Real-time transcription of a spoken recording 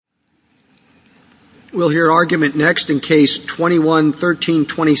We'll hear argument next in Case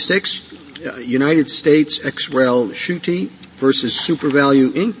 21-1326, United States ex rel. Schutte versus SuperValu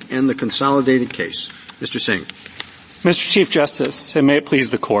Inc. and the consolidated case. Mr. Singh. Mr. Chief Justice, and may it please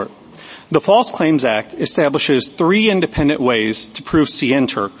the Court, the False Claims Act establishes 3 independent ways to prove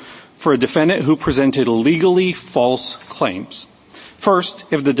scienter for a defendant who presented legally false claims. First,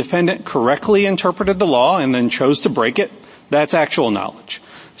 if the defendant correctly interpreted the law and then chose to break it, that's actual knowledge.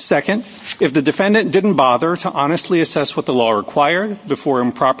 Second, if the defendant didn't bother to honestly assess what the law required before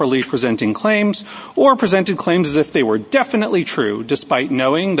improperly presenting claims, or presented claims as if they were definitely true despite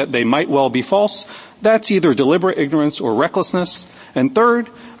knowing that they might well be false, that's either deliberate ignorance or recklessness. And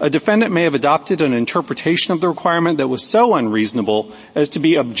third, a defendant may have adopted an interpretation of the requirement that was so unreasonable as to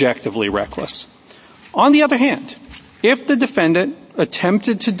be objectively reckless. On the other hand, if the defendant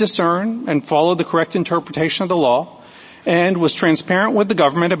attempted to discern and follow the correct interpretation of the law, and was transparent with the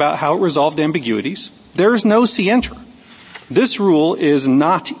government about how it resolved ambiguities, there is no scienter. This rule is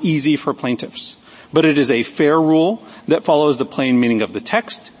not easy for plaintiffs, but it is a fair rule that follows the plain meaning of the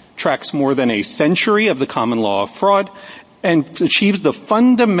text, tracks more than a century of the common law of fraud, and achieves the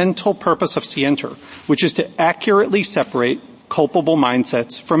fundamental purpose of scienter, which is to accurately separate culpable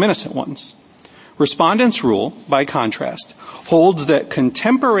mindsets from innocent ones. Respondent's rule, by contrast, holds that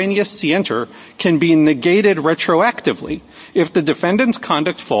contemporaneous scienter can be negated retroactively if the defendant's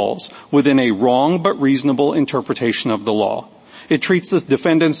conduct falls within a wrong but reasonable interpretation of the law. It treats the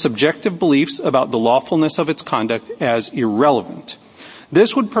defendant's subjective beliefs about the lawfulness of its conduct as irrelevant.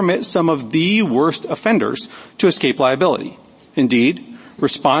 This would permit some of the worst offenders to escape liability. Indeed,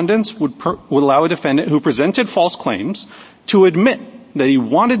 respondents would allow a defendant who presented false claims to admit that he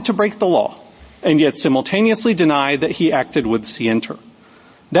wanted to break the law, and yet simultaneously deny that he acted with scienter.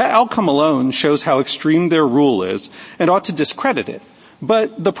 That outcome alone shows how extreme their rule is and ought to discredit it.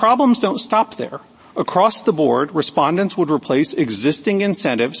 But the problems don't stop there. Across the board, respondents would replace existing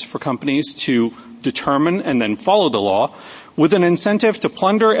incentives for companies to determine and then follow the law with an incentive to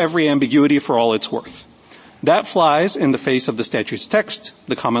plunder every ambiguity for all it's worth. That flies in the face of the statute's text,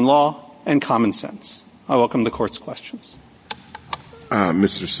 the common law, and common sense. I welcome the Court's questions.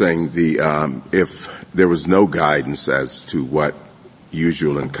 Mr. Singh, if there was no guidance as to what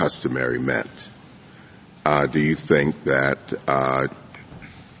usual and customary meant, do you think that the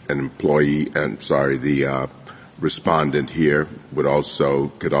respondent here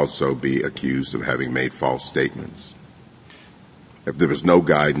could also be accused of having made false statements if there was no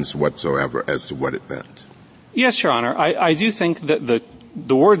guidance whatsoever as to what it meant? Yes, Your Honor. I do think that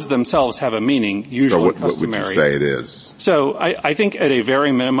the words themselves have a meaning, usual and customary. So what would you say it is? So I think at a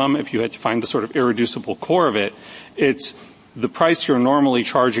very minimum, if you had to find the sort of irreducible core of it, it's the price you're normally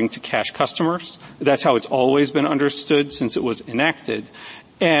charging to cash customers. That's how it's always been understood since it was enacted,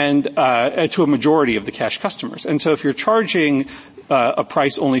 and to a majority of the cash customers. And so if you're charging a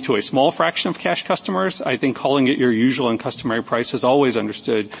price only to a small fraction of cash customers, I think calling it your usual and customary price has always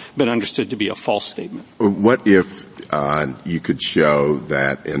been understood to be a false statement. What if you could show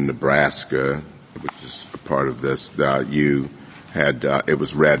that in Nebraska, which is a part of this, you had it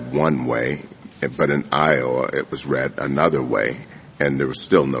was read one way, but in Iowa it was read another way, and there was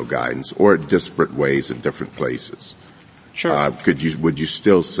still no guidance, or disparate ways in different places? Sure. Would you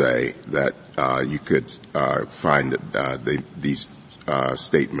still say that you could find that these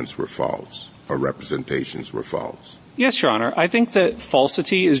statements were false or representations were false? Yes, Your Honor. I think that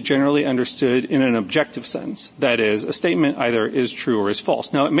falsity is generally understood in an objective sense. That is, a statement either is true or is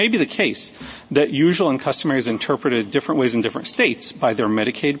false. Now, it may be the case that usual and customary is interpreted different ways in different states by their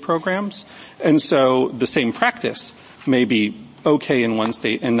Medicaid programs, and so the same practice may be okay in one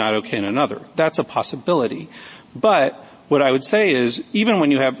state and not okay in another. That's a possibility. But what I would say is, even when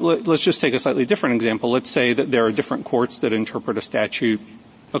you have, let's just take a slightly different example. Let's say that there are different courts that interpret a statute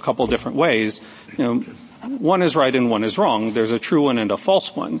a couple different ways. One is right and one is wrong. There's a true one and a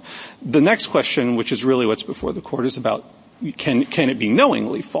false one. The next question, which is really what's before the Court, is about can it be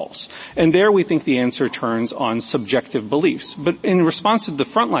knowingly false? And there we think the answer turns on subjective beliefs. But in response to the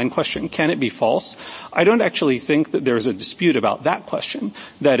frontline question, can it be false? I don't actually think that there's a dispute about that question.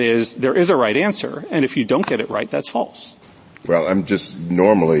 That is, there is a right answer, and if you don't get it right, that's false. Well,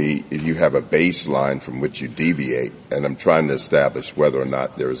 normally you have a baseline from which you deviate, and I'm trying to establish whether or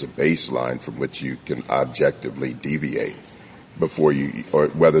not there is a baseline from which you can objectively deviate or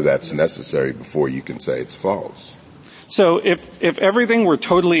whether that's necessary before you can say it's false. So if everything were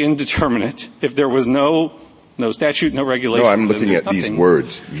totally indeterminate, if there was no statute, no regulation. No, I'm looking at these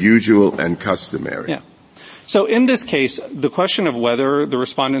words, usual and customary. Yeah. So in this case, the question of whether the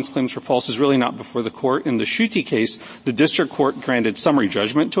respondent's claims were false is really not before the court. In the Schutte case, the district court granted summary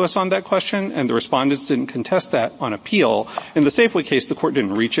judgment to us on that question, and the respondents didn't contest that on appeal. In the Safeway case, the court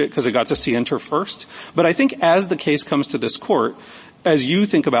didn't reach it because it got to Sienter first. But I think as the case comes to this court, as you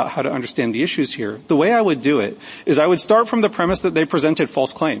think about how to understand the issues here, the way I would do it is I would start from the premise that they presented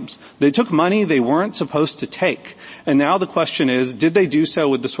false claims. They took money they weren't supposed to take. And now the question is, did they do so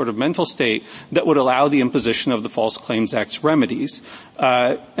with the sort of mental state that would allow the imposition of the False Claims Act's remedies?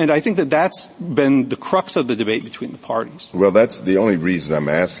 And I think that that's been the crux of the debate between the parties. Well, that's the only reason I'm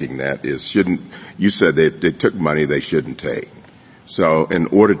asking that is you said they took money they shouldn't take. So in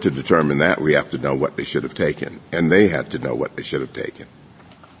order to determine that, we have to know what they should have taken. And they had to know what they should have taken.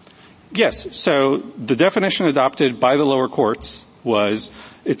 Yes. So the definition adopted by the lower courts was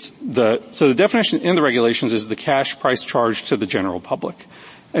so the definition in the regulations is the cash price charged to the general public.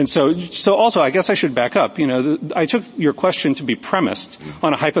 And so also, I guess I should back up. I took your question to be premised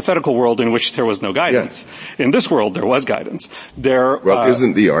on a hypothetical world in which there was no guidance. Yes. In this world, there was guidance.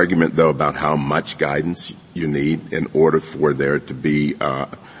 Isn't the argument, though, about how much guidance you need in order for there to be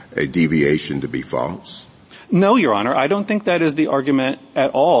a deviation to be false? No, Your Honor. I don't think that is the argument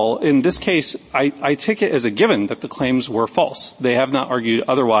at all. In this case, I take it as a given that the claims were false. They have not argued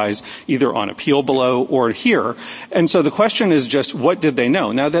otherwise, either on appeal below or here. And so the question is just, what did they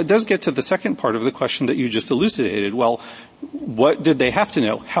know? Now, that does get to the second part of the question that you just elucidated. Well, what did they have to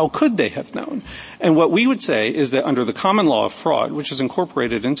know? How could they have known? And what we would say is that under the common law of fraud, which is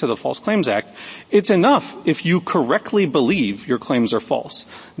incorporated into the False Claims Act, it's enough if you correctly believe your claims are false.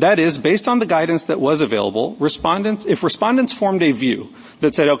 That is, based on the guidance that was available, if respondents formed a view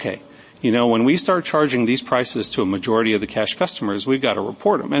that said, okay, when we start charging these prices to a majority of the cash customers, we've got to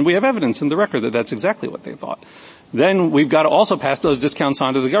report them. And we have evidence in the record that that's exactly what they thought. Then we've got to also pass those discounts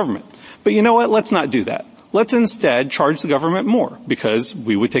on to the government. But you know what? Let's not do that. Let's instead charge the government more, because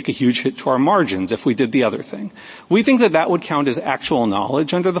we would take a huge hit to our margins if we did the other thing. We think that would count as actual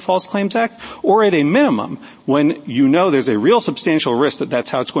knowledge under the False Claims Act, or at a minimum, when there's a real substantial risk that that's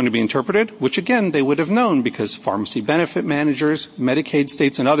how it's going to be interpreted, which again, they would have known because pharmacy benefit managers, Medicaid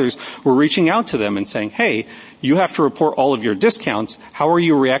states, and others were reaching out to them and saying, hey, you have to report all of your discounts. How are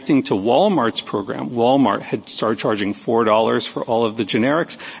you reacting to Walmart's program? Walmart had started charging $4 for all of the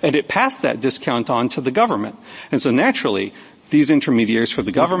generics, and it passed that discount on to the government. And so naturally, these intermediaries for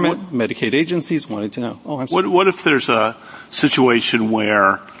the government, Medicaid agencies wanted to know. What if there's a situation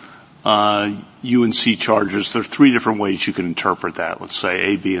where UNC charges, there are three different ways you can interpret that, let's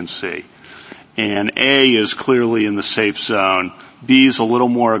say A, B, and C. And A is clearly in the safe zone, B is a little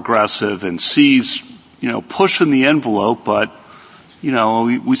more aggressive, and C's pushing the envelope, but,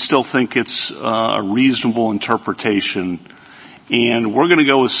 we still think it's a reasonable interpretation. And we're going to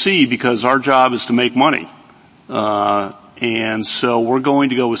go with C because our job is to make money. And so we're going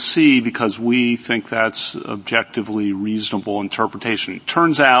to go with C because we think that's objectively reasonable interpretation. It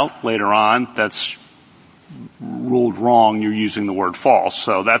turns out later on that's ruled wrong. You're using the word false.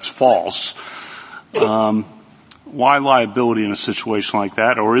 So that's false. Why liability in a situation like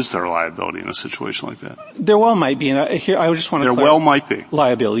that, or is there liability in a situation like that? There well might be, and I just want to there well might be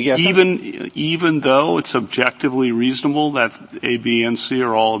liability. Yes, even though it's objectively reasonable that A, B, and C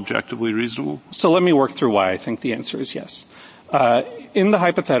are all objectively reasonable. So let me work through why I think the answer is yes. In the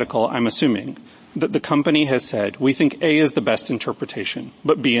hypothetical, I'm assuming that the company has said we think A is the best interpretation,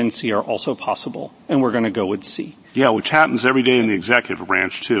 but B and C are also possible, and we're going to go with C. Yeah, which happens every day in the executive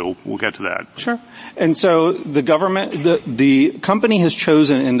branch too. We'll get to that. Sure. And so the company has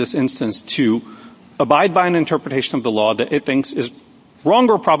chosen in this instance to abide by an interpretation of the law that it thinks is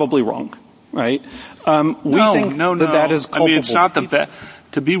wrong or probably wrong, right? We think that is culpable. I mean, it's not the best.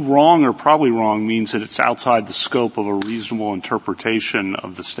 To be wrong or probably wrong means that it's outside the scope of a reasonable interpretation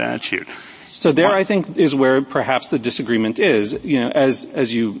of the statute. So there, I think, is where perhaps the disagreement is.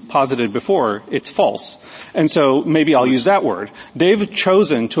 As you posited before, it's false. And so maybe I'll use that word. They've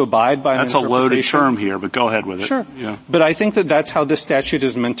chosen to abide by an interpretation. That's a loaded term here, but go ahead with it. Sure. Yeah. But I think that that's how this statute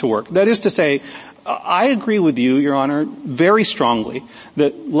is meant to work. That is to say, I agree with you, Your Honor, very strongly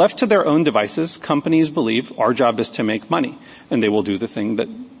that left to their own devices, companies believe our job is to make money, and they will do the thing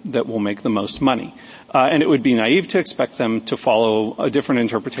that will make the most money. And it would be naive to expect them to follow a different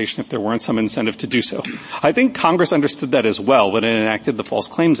interpretation if there weren't some incentive to do so. I think Congress understood that as well when it enacted the False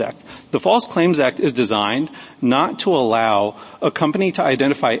Claims Act. The False Claims Act is designed not to allow a company to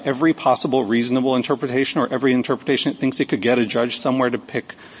identify every possible reasonable interpretation or every interpretation it thinks it could get a judge somewhere to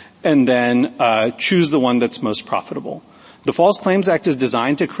pick and then choose the one that's most profitable. The False Claims Act is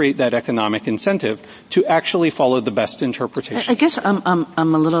designed to create that economic incentive to actually follow the best interpretation. I guess I'm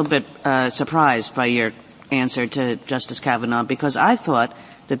a little bit surprised by your answer to Justice Kavanaugh, because I thought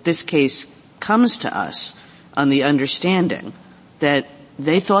that this case comes to us on the understanding that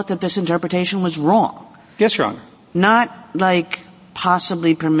they thought that this interpretation was wrong. Yes, Your Honor. Not like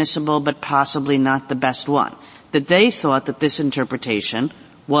possibly permissible, but possibly not the best one. That they thought that this interpretation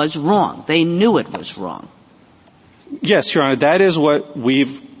was wrong. They knew it was wrong. Yes, Your Honor. That is what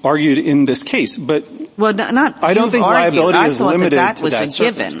we've argued in this case, but well, not I don't think liability is limited that to was that a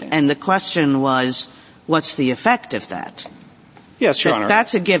given, and the question was, what's the effect of that? Yes, Your Honor.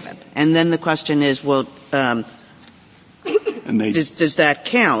 That's a given. And then the question is, well, does that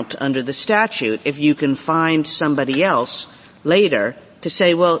count under the statute if you can find somebody else later to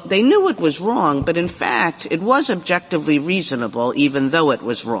say, well, they knew it was wrong, but in fact, it was objectively reasonable even though it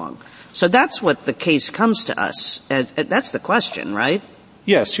was wrong. So that's what the case comes to us as. That's the question, right?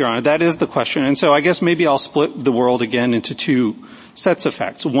 Yes, Your Honor, that is the question. And so I guess maybe I'll split the world again into two sets of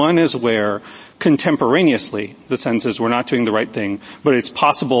facts. One is where contemporaneously the sense is we're not doing the right thing, but it's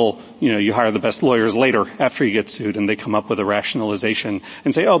possible, you hire the best lawyers later after you get sued and they come up with a rationalization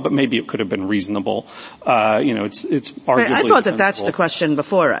and say, oh, but maybe it could have been reasonable. It's arguably I thought that that's the question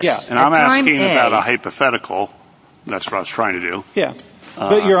before us. Yeah. And I'm asking about a hypothetical. That's what I was trying to do. Yeah.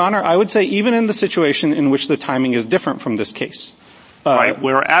 But Your Honor, I would say even in the situation in which the timing is different from this case. Right,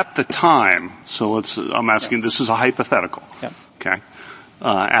 where at the time, I'm asking, this is a hypothetical. Yeah. Okay.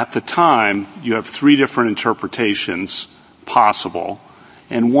 At the time, you have three different interpretations possible,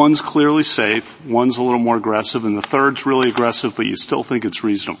 and one's clearly safe, one's a little more aggressive, and the third's really aggressive, but you still think it's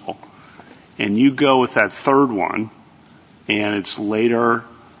reasonable. And you go with that third one, and it's later,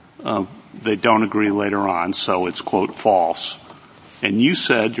 they don't agree later on, so it's, quote, false. And you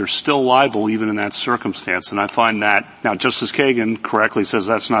said you're still liable even in that circumstance, and I find that, now Justice Kagan correctly says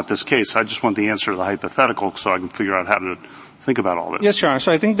that's not this case. I just want the answer to the hypothetical so I can figure out how to think about all this. Yes, Your Honor.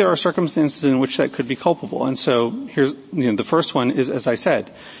 So I think there are circumstances in which that could be culpable. And so here's, the first one is, as I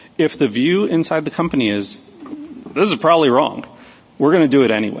said, if the view inside the company is, this is probably wrong, we're going to do it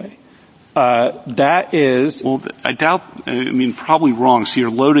anyway. That is. Well, probably wrong. So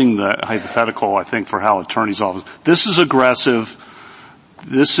you're loading the hypothetical, I think, for how attorneys office. This is aggressive.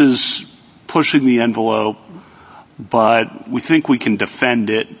 This is pushing the envelope, but we think we can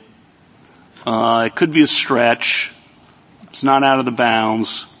defend it. It could be a stretch. It's not out of the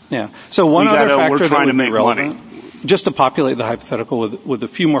bounds. Yeah. So one other factor we're trying to make relevant, money. Just to populate the hypothetical with a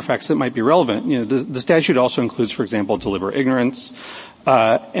few more facts that might be relevant, the statute also includes, for example, deliberate ignorance,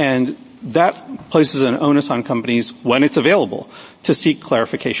 and that places an onus on companies when it's available to seek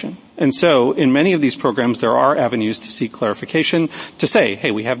clarification. And so in many of these programs, there are avenues to seek clarification to say,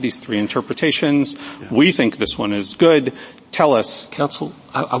 hey, we have these three interpretations. Yeah. We think this one is good. Tell us. Counsel,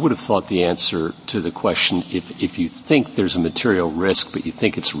 I would have thought the answer to the question, if you think there's a material risk but you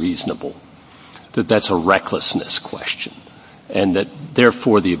think it's reasonable, that's a recklessness question. And that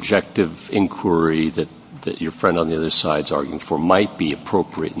therefore the objective inquiry that your friend on the other side is arguing for might be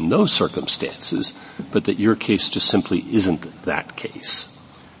appropriate in those circumstances, but that your case just simply isn't that case.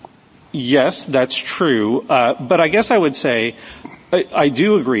 Yes, that's true. But I guess I would say I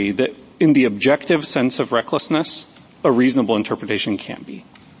do agree that in the objective sense of recklessness, a reasonable interpretation can be.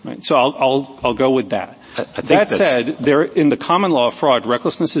 Right? So I'll go with that. That said, in the common law of fraud,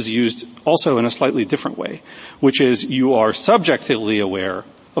 recklessness is used also in a slightly different way, which is you are subjectively aware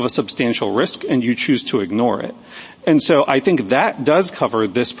of a substantial risk and you choose to ignore it. And so I think that does cover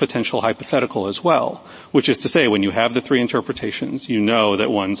this potential hypothetical as well, which is to say when you have the three interpretations, you know that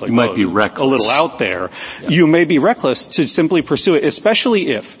one's like you might be reckless. A little out there. Yeah. You may be reckless to simply pursue it, especially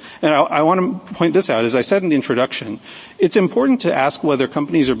if, and I want to point this out, as I said in the introduction, it's important to ask whether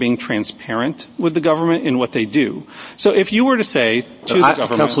companies are being transparent with the government in what they do. So if you were to say to the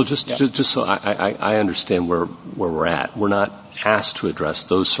government. Counsel, just so I understand where we're at, we're not asked to address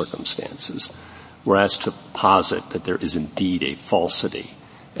those circumstances. We're asked to posit that there is indeed a falsity,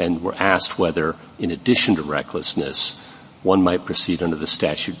 and we're asked whether, in addition to recklessness, one might proceed under the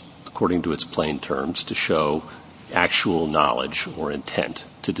statute, according to its plain terms, to show actual knowledge or intent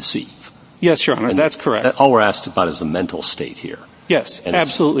to deceive. Yes, Your Honor, and that's correct. All we're asked about is the mental state here. Yes,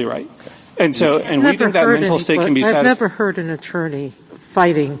 absolutely right. Okay. And so, and we think that mental state can be satisfied. I've never heard an attorney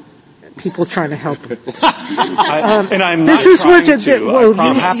fighting people trying to help him. And I'm this not is trying what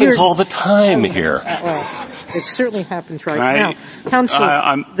to. It happens all the time here. Well, it certainly happens now. Counsel,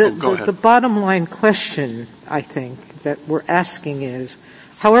 the bottom line question, I think, that we're asking is,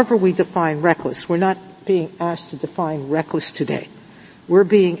 however we define reckless, we're not being asked to define reckless today. We're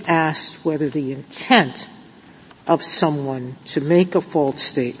being asked whether the intent of someone to make a false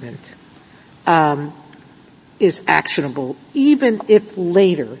statement is actionable, even if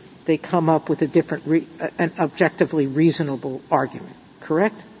later they come up with a different, an objectively reasonable argument.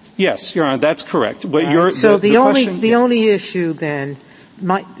 Correct? Yes, Your Honor, that's correct. But right. So the only issue then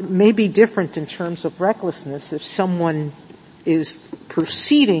may be different in terms of recklessness if someone is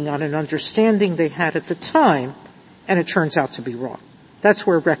proceeding on an understanding they had at the time and it turns out to be wrong. That's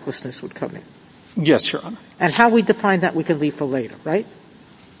where recklessness would come in. Yes, Your Honor. And how we define that we can leave for later, right?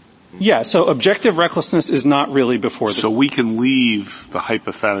 Yeah, so objective recklessness is not really before the... So we can leave the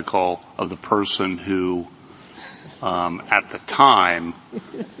hypothetical of the person who, at the time,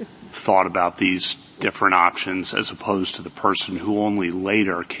 thought about these different options as opposed to the person who only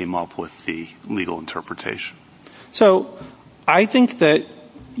later came up with the legal interpretation. So I think that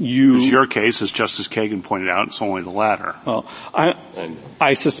Because your case, as Justice Kagan pointed out, it's only the latter. Well,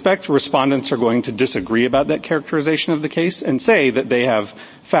 I suspect respondents are going to disagree about that characterization of the case and say that they have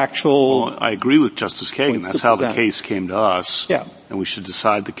factual... Well, I agree with Justice Kagan. That's how the case came to us. Yeah. And we should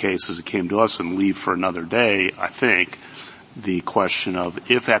decide the case as it came to us and leave for another day, I think, the question of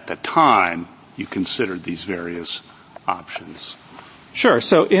if at the time you considered these various options. Sure.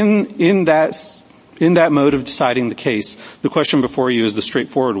 So in that mode of deciding the case, the question before you is the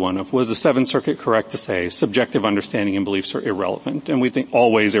straightforward one of, was the Seventh Circuit correct to say subjective understanding and beliefs are irrelevant? And we think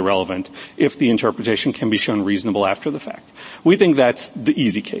always irrelevant if the interpretation can be shown reasonable after the fact. We think that's the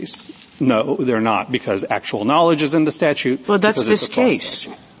easy case. No, they're not, because actual knowledge is in the statute. Well, that's this case.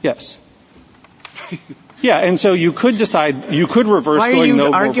 Statute. Yes. Yeah, and so you could decide, you could reverse going no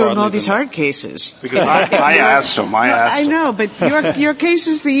more broadly. Why are you arguing all these hard cases? Because I asked him. I know, but your case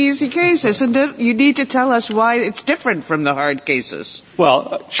is the easy case, isn't it? You need to tell us why it's different from the hard cases.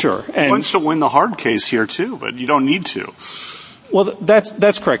 Well, sure. And wants to win the hard case here too, but you don't need to. Well,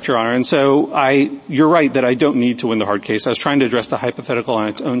 that's correct, Your Honor. And so you're right that I don't need to win the hard case. I was trying to address the hypothetical on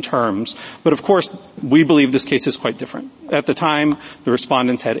its own terms. But of course, we believe this case is quite different. At the time, the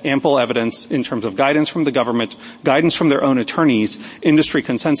respondents had ample evidence in terms of guidance from the government, guidance from their own attorneys, industry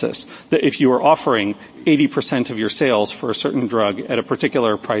consensus, that if you were offering 80% of your sales for a certain drug at a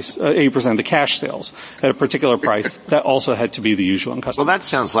particular price, 80% of the cash sales at a particular price, that also had to be the usual and customary. Well, that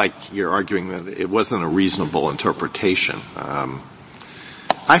sounds like you're arguing that it wasn't a reasonable interpretation.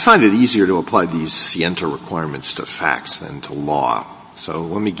 I find it easier to apply these scienter requirements to facts than to law. So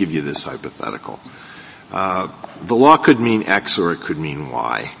let me give you this hypothetical. The law could mean X or it could mean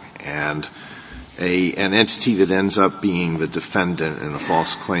Y. And an entity that ends up being the defendant in a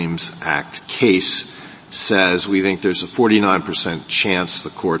False Claims Act case says we think there's a 49% chance the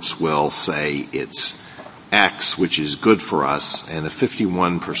courts will say it's X, which is good for us, and a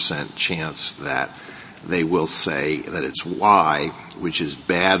 51% chance that they will say that it's Y, which is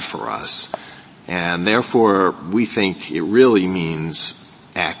bad for us. And therefore, we think it really means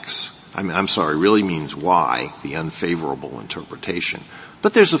X. Really means Y, the unfavorable interpretation.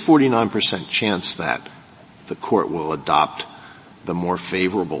 But there's a 49% chance that the court will adopt the more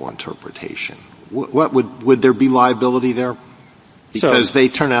favorable interpretation. Would there be liability there? Because they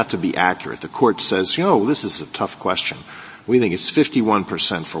turn out to be accurate. The court says, this is a tough question. We think it's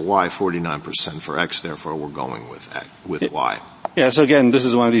 51% for Y, 49% for X, therefore we're going with Y. Yeah, so again, this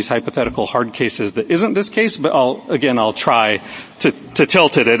is one of these hypothetical hard cases that isn't this case, but I'll try to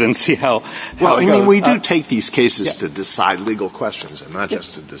tilt it and see how it goes. We do take these cases to decide legal questions and not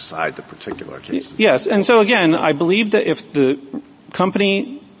just to decide the particular cases. Yes, and so again, I believe that if the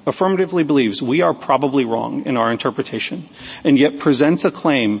company affirmatively believes we are probably wrong in our interpretation and yet presents a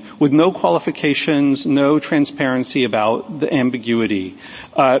claim with no qualifications, no transparency about the ambiguity,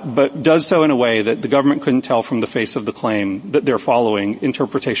 but does so in a way that the government couldn't tell from the face of the claim that they're following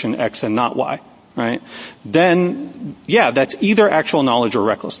interpretation X and not Y, right? Then, that's either actual knowledge or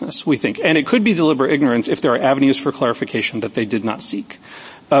recklessness, we think. And it could be deliberate ignorance if there are avenues for clarification that they did not seek.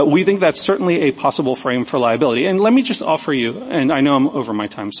 We think that's certainly a possible frame for liability. And let me just offer you, and I know I'm over my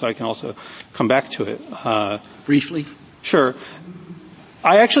time, so I can also come back to it. Briefly? Sure.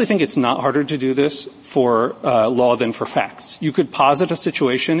 I actually think it's not harder to do this for law than for facts. You could posit a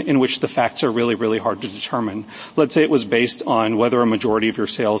situation in which the facts are really, really hard to determine. Let's say it was based on whether a majority of your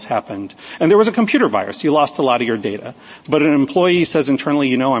sales happened. And there was a computer virus. You lost a lot of your data. But an employee says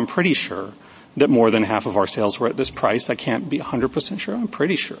internally, I'm pretty sure that more than half of our sales were at this price. I can't be 100% sure. I'm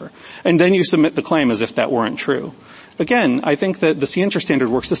pretty sure. And then you submit the claim as if that weren't true. Again, I think that the scienter standard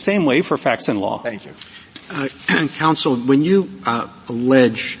works the same way for facts and law. Thank you. Counsel, when you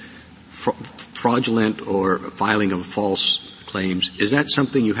allege fraudulent or filing of false claims, is that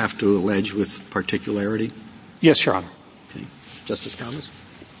something you have to allege with particularity? Yes, Your Honor. Okay. Justice Thomas?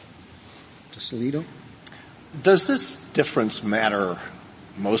 Justice Alito? Does this difference matter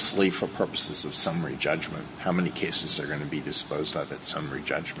mostly for purposes of summary judgment. How many cases are going to be disposed of at summary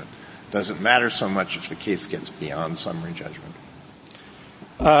judgment? Does it matter so much if the case gets beyond summary judgment?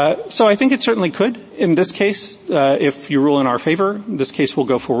 So I think it certainly could. In this case, if you rule in our favor, this case will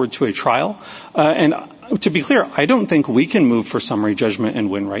go forward to a trial. And to be clear, I don't think we can move for summary judgment and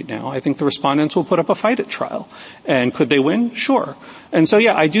win right now. I think the respondents will put up a fight at trial. And could they win? Sure. And so,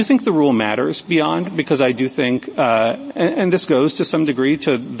 yeah, I do think the rule matters beyond, because I do think, and this goes to some degree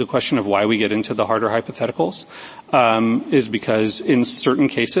to the question of why we get into the harder hypotheticals, is because in certain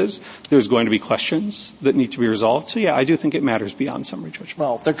cases there's going to be questions that need to be resolved. So, yeah, I do think it matters beyond summary judgment.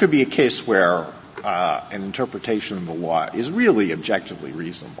 Well, there could be a case where an interpretation of the law is really objectively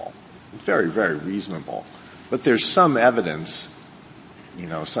reasonable. It's very, very reasonable. But there's some evidence,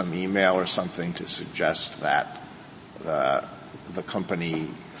 some email or something to suggest that the company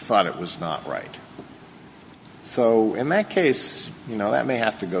thought it was not right. So in that case, that may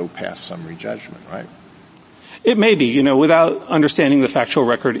have to go past summary judgment, right? It may be, without understanding the factual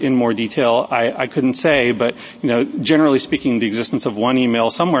record in more detail, I couldn't say, but, generally speaking, the existence of one email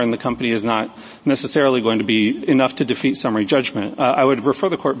somewhere in the company is not necessarily going to be enough to defeat summary judgment. I would refer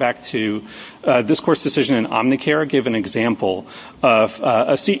the court back to, this court's decision in Omnicare gave an example of,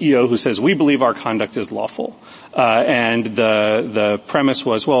 a CEO who says, we believe our conduct is lawful. And the premise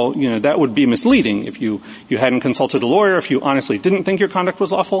was, well, that would be misleading if you hadn't consulted a lawyer, if you honestly didn't think your conduct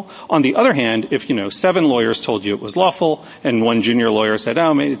was lawful. On the other hand, if, 7 lawyers told you it was lawful and one junior lawyer said,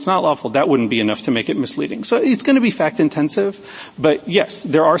 oh, maybe it's not lawful, that wouldn't be enough to make it misleading. So it's going to be fact intensive. But yes,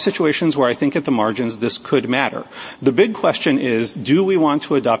 there are situations where I think at the margins this could matter. The big question is, do we want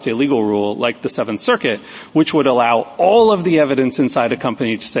to adopt a legal rule like the Seventh Circuit, which would allow all of the evidence inside a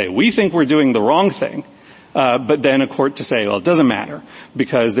company to say, we think we're doing the wrong thing, but then a court to say, well, it doesn't matter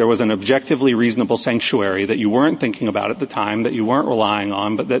because there was an objectively reasonable sanctuary that you weren't thinking about at the time, that you weren't relying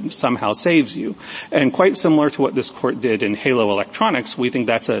on, but that somehow saves you. And quite similar to what this court did in Halo Electronics, we think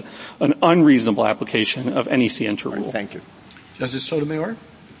that's an unreasonable application of any scienter rule. Right, thank you. Justice Sotomayor?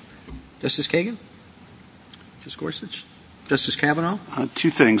 Justice Kagan? Justice Gorsuch? Justice Kavanaugh? 2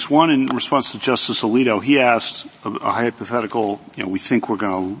 things. One, in response to Justice Alito, he asked a hypothetical, we think we're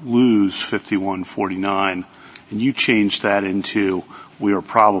going to lose 51-49, and you changed that into we are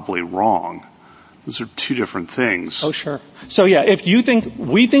probably wrong. Those are 2 different things. Oh, sure. So, yeah, if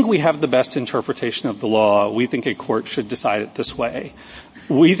we think we have the best interpretation of the law, we think a court should decide it this way.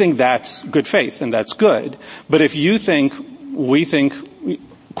 We think that's good faith, and that's good. But if we think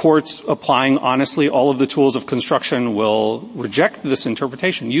courts applying honestly all of the tools of construction will reject this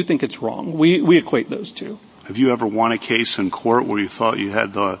interpretation, you think it's wrong. We equate those 2. Have you ever won a case in court where you thought you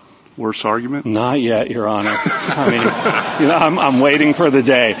had the worse argument? Not yet, Your Honor. I mean, I'm waiting for the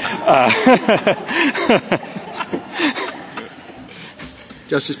day.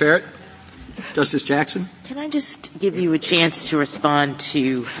 Justice Barrett? Justice Jackson? Can I just give you a chance to respond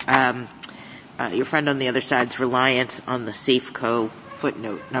to your friend on the other side's reliance on the Safeco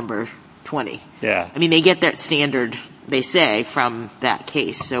footnote number 20? Yeah. I mean, they get that standard, they say, from that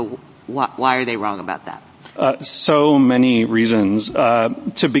case. So why are they wrong about that? So many reasons.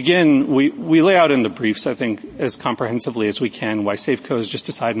 To begin, we lay out in the briefs, I think, as comprehensively as we can, why Safeco is just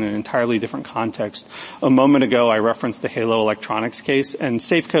decided in an entirely different context. A moment ago, I referenced the Halo Electronics case, and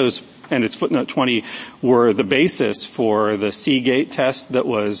Safeco's and its footnote 20 were the basis for the Seagate test that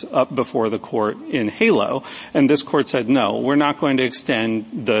was up before the court in Halo. And this court said, no, we're not going to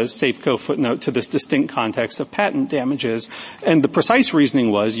extend the Safeco footnote to this distinct context of patent damages. And the precise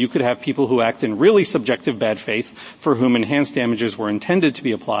reasoning was you could have people who act in really subjective bad faith for whom enhanced damages were intended to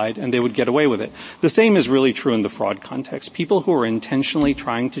be applied, and they would get away with it. The same is really true in the fraud context. People who are intentionally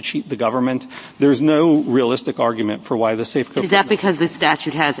trying to cheat the government, there's no realistic argument for why the Safeco. Is that because the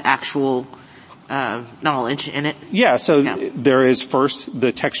statute has actual knowledge in it? Yeah, so there is first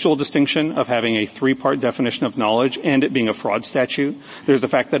the textual distinction of having a 3-part definition of knowledge and it being a fraud statute. There's the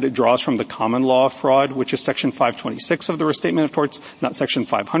fact that it draws from the common law of fraud, which is Section 526 of the Restatement of Torts, not Section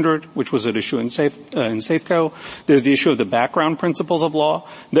 500, which was at issue in Safeco. There's the issue of the background principles of law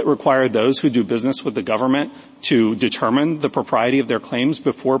that require those who do business with the government to determine the propriety of their claims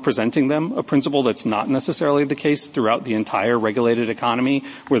before presenting them, a principle that's not necessarily the case throughout the entire regulated economy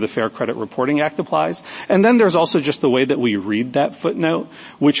where the Fair Credit Reporting Act applies. And then there's also just the way that we read that footnote,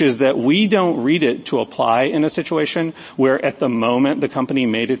 which is that we don't read it to apply in a situation where at the moment the company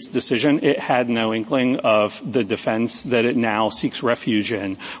made its decision, it had no inkling of the defense that it now seeks refuge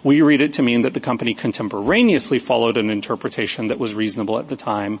in. We read it to mean that the company contemporaneously followed an interpretation that was reasonable at the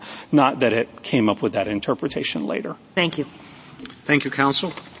time, not that it came up with that interpretation later. Thank you. Thank you,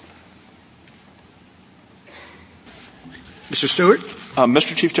 counsel. Mr. Stewart?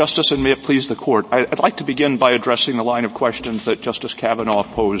 Mr. Chief Justice, and may it please the Court, I'd like to begin by addressing the line of questions that Justice Kavanaugh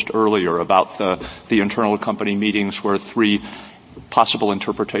posed earlier about the internal company meetings where three possible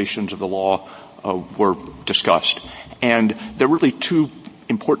interpretations of the law were discussed. And there are really two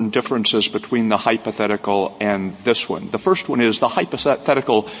important differences between the hypothetical and this one. The first one is the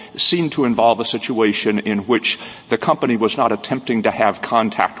hypothetical seemed to involve a situation in which the company was not attempting to have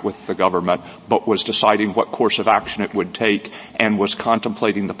contact with the government, but was deciding what course of action it would take and was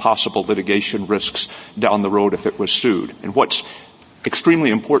contemplating the possible litigation risks down the road if it was sued. And what's extremely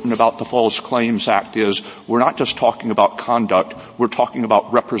important about the False Claims Act is we're not just talking about conduct, we're talking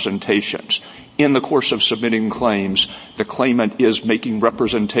about representations. In the course of submitting claims, the claimant is making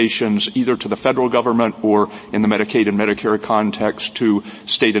representations either to the federal government or, in the Medicaid and Medicare context, to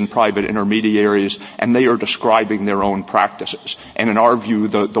state and private intermediaries, and they are describing their own practices. And in our view,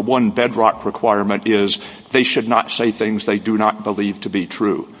 the one bedrock requirement is they should not say things they do not believe to be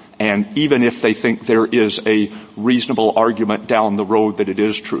true. And even if they think there is a reasonable argument down the road that it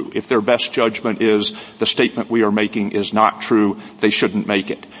is true, if their best judgment is the statement we are making is not true, they shouldn't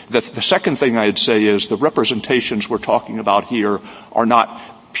make it. The second thing I'd say is the representations we're talking about here are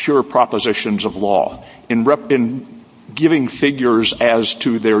not pure propositions of law. In giving figures as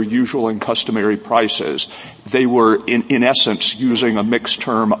to their usual and customary prices, they were in essence using a mixed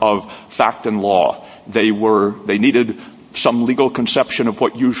term of fact and law. They needed some legal conception of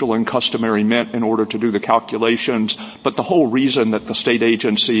what usual and customary meant in order to do the calculations, but the whole reason that the state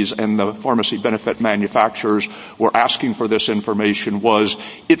agencies and the pharmacy benefit manufacturers were asking for this information was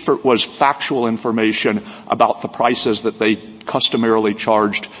it was factual information about the prices that they customarily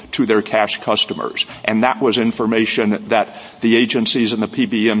charged to their cash customers. And that was information that the agencies and the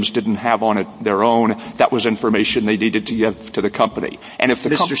PBMs didn't have on their own. That was information they needed to give to the company. And if the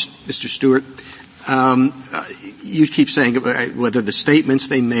Mr. Stewart, you keep saying whether the statements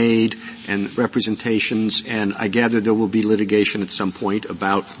they made and representations, and I gather there will be litigation at some point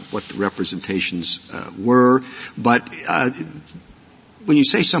about what the representations were, but when you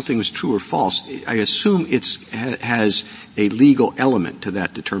say something was true or false, I assume it has a legal element to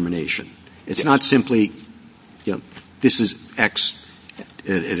that determination. It's not simply, this is X,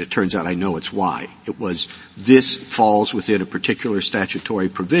 and it turns out I know it's Y. It was this falls within a particular statutory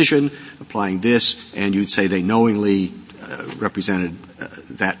provision, applying this, and you'd say they knowingly represented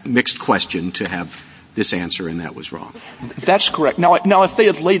that mixed question to have this answer, and that was wrong. That's correct. Now, if they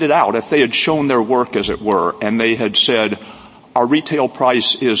had laid it out, if they had shown their work, as it were, and they had said, our retail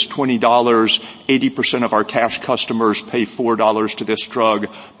price is $20, 80% of our cash customers pay $4 to this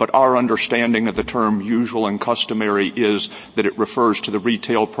drug, but our understanding of the term usual and customary is that it refers to the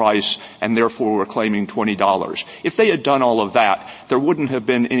retail price, and therefore we're claiming $20. If they had done all of that, there wouldn't have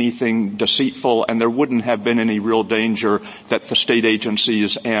been anything deceitful, and there wouldn't have been any real danger that the state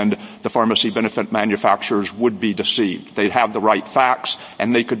agencies and the pharmacy benefit manufacturers would be deceived. They'd have the right facts,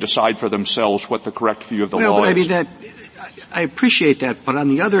 and they could decide for themselves what the correct view of the law is. I appreciate that, but on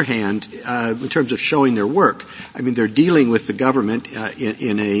the other hand, in terms of showing their work, they're dealing with the government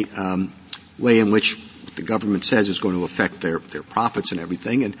in a way in which the government says is going to affect their profits and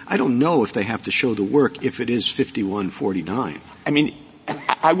everything, and I don't know if they have to show the work if it is 5149.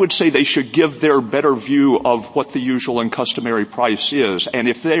 I would say they should give their better view of what the usual and customary price is, and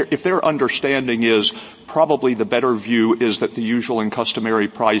if their understanding is probably the better view is that the usual and customary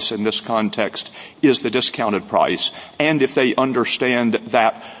price in this context is the discounted price, and if they understand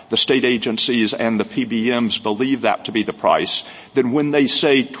that the state agencies and the PBMs believe that to be the price, then when they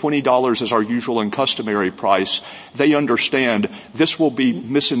say $20 is our usual and customary price, they understand this will be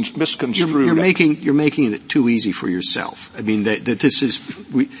misconstrued. You're making it too easy for yourself. That this is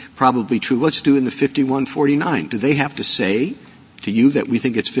probably true. Let's do it in the 5149. Do they have to say to you that we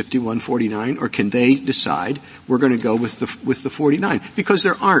think it's 5149, or can they decide we're going to go with the 49? Because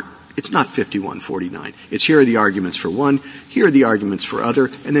it's not 5149. It's here are the arguments for one, here are the arguments for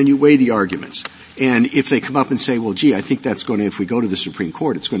other, and then you weigh the arguments. And if they come up and say, well, gee, I think that's going to, if we go to the Supreme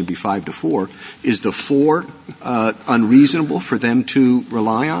Court, it's going to be 5-4, is the 4 unreasonable for them to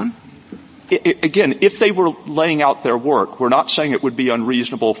rely on? Again, if they were laying out their work, we're not saying it would be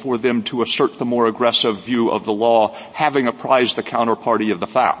unreasonable for them to assert the more aggressive view of the law, having apprised the counterparty of the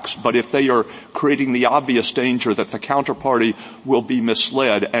facts. But if they are creating the obvious danger that the counterparty will be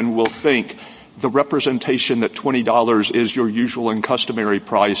misled and will think the representation that $20 is your usual and customary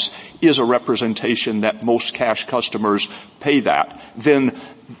price is a representation that most cash customers pay that, then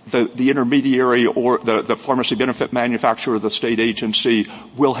the intermediary or the pharmacy benefit manufacturer or the state agency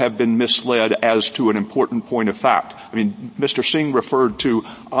will have been misled as to an important point of fact. Mr. Singh referred to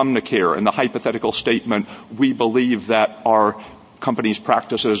Omnicare and the hypothetical statement, we believe that our company's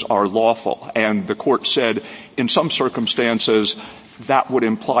practices are lawful. And the court said in some circumstances that would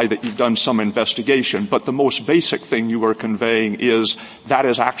imply that you've done some investigation. But the most basic thing you are conveying is that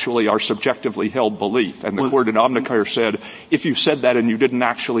is actually our subjectively held belief. And the court in Omnicare said if you said that and you didn't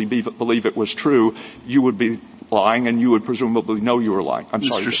actually believe it was true, you would be lying, and you would presumably know you were lying. I'm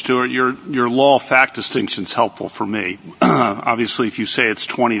sorry. Mr. Stewart, your law fact distinction is helpful for me. Obviously, if you say it's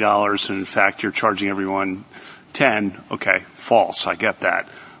 $20 and in fact you're charging everyone $10, okay, false. I get that.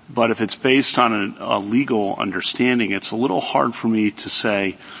 But if it's based on a legal understanding, it's a little hard for me to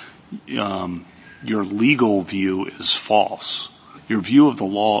say your legal view is false. Your view of the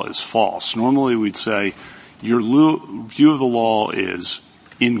law is false. Normally we'd say your view of the law is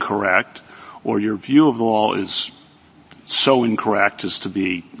incorrect, or your view of the law is so incorrect as to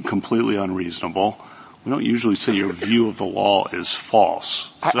be completely unreasonable. We don't usually say your view of the law is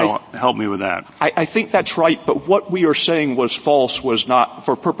false. So help me with that. I think that's right, but what we are saying was false was not,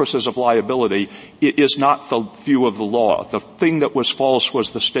 for purposes of liability, it is not the view of the law. The thing that was false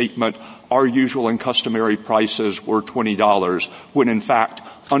was the statement, our usual and customary prices were $20, when in fact,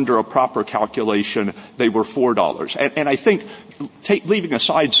 under a proper calculation, they were $4. And I think, leaving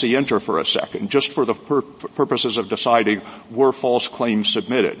aside Sienter for a second, just for the purposes of deciding were false claims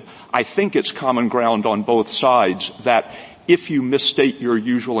submitted, I think it's common ground on both sides that if you misstate your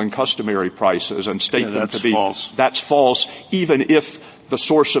usual and customary prices and state them to be false, that's false, even if the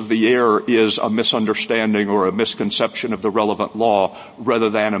source of the error is a misunderstanding or a misconception of the relevant law rather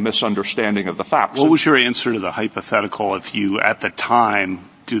than a misunderstanding of the facts. What was your answer to the hypothetical if you, at the time,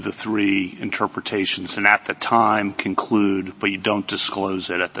 do the three interpretations and at the time conclude, but you don't disclose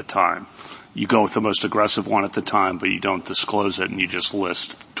it at the time? You go with the most aggressive one at the time, but you don't disclose it and you just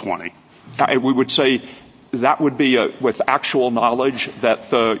list 20. We would say that would be with actual knowledge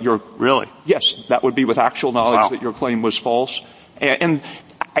that Really? Yes, that would be with actual knowledge that your claim was false. And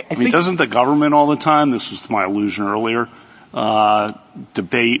I think doesn't the government all the time, this was my allusion earlier,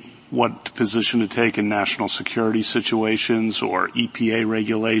 debate what position to take in national security situations or EPA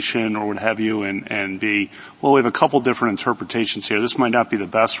regulation or what have you and we have a couple different interpretations here. This might not be the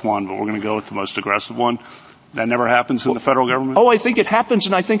best one, but we're going to go with the most aggressive one. That never happens in the federal government? I think it happens,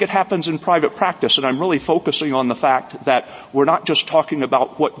 and I think it happens in private practice, and I'm really focusing on the fact that we're not just talking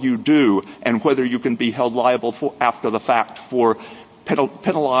about what you do and whether you can be held liable for after the fact for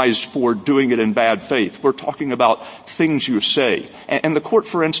penalized for doing it in bad faith. We're talking about things you say. And the court,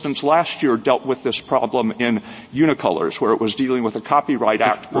 for instance, last year dealt with this problem in Unicolors, where it was dealing with a Copyright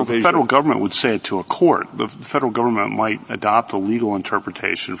Act provision. Well, the federal government would say it to a court. The federal government might adopt a legal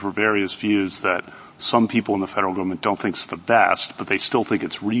interpretation for various views that some people in the federal government don't think is the best, but they still think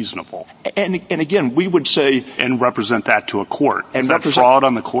it's reasonable. And again, we would say... And represent that to a court. Is that fraud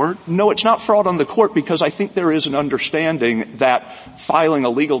on the court? No, it's not fraud on the court, because I think there is an understanding that filing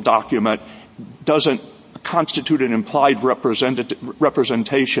a legal document doesn't constitute an implied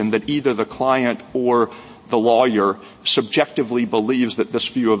representation that either the client or the lawyer subjectively believes that this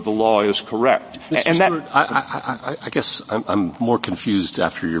view of the law is correct. Mr. Stewart, I guess I'm more confused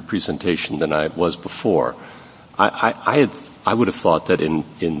after your presentation than I was before. I would have thought that in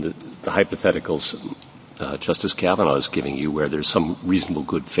the hypotheticals Justice Kavanaugh is giving you, where there's some reasonable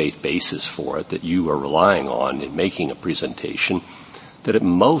good faith basis for it that you are relying on in making a presentation, that at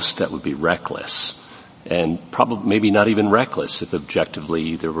most that would be reckless. And probably maybe not even reckless if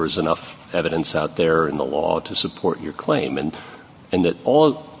objectively there was enough evidence out there in the law to support your claim. And that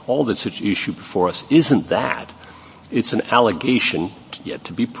all that's at issue before us isn't that. It's an allegation, yet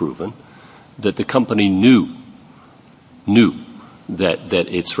to be proven, that the company knew that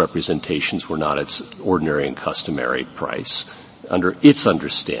its representations were not its ordinary and customary price under its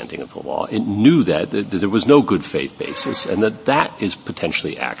understanding of the law. It knew that there was no good faith basis, and that is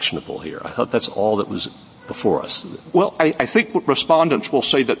potentially actionable here. I thought that's all that was before us. Well, I think respondents will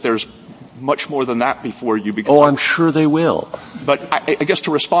say that there's much more than that before you begin. Oh, I'm sure they will. But I guess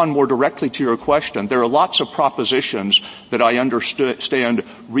to respond more directly to your question, there are lots of propositions that I understand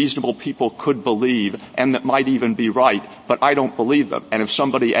reasonable people could believe and that might even be right, but I don't believe them. And if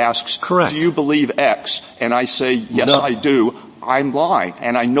somebody asks, correct, do you believe X? And I say, yes, no, I do. I'm lying.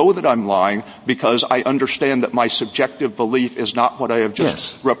 And I know that I'm lying because I understand that my subjective belief is not what I have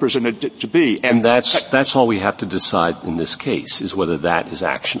just represented it to be. And that's all we have to decide in this case, is whether that is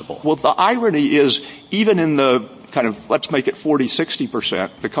actionable. Well, the irony is, even in the kind of, let's make it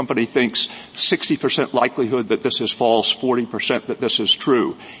 40-60%, the company thinks 60% likelihood that this is false, 40% that this is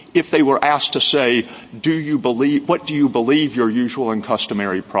true. If they were asked to say, what do you believe your usual and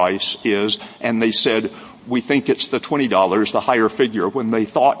customary price is? And they said, we think it's the $20, the higher figure, when they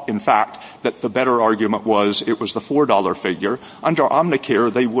thought, in fact, that the better argument was it was the $4 figure. Under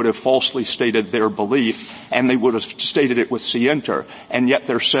Omnicare, they would have falsely stated their belief, and they would have stated it with scienter, and yet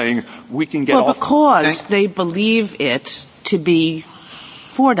they're saying we can get off. Because they believe it to be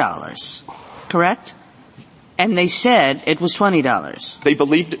 $4, correct? And they said it was $20. They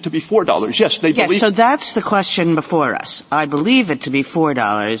believed it to be $4. Yes, they believed. Yes, so that's the question before us. I believe it to be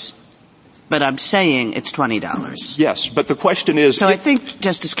 $4, but I'm saying it's $20. Yes, but the question is... So I think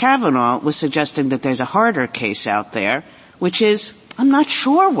Justice Kavanaugh was suggesting that there's a harder case out there, which is, I'm not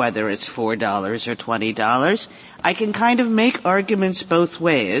sure whether it's $4 or $20. I can kind of make arguments both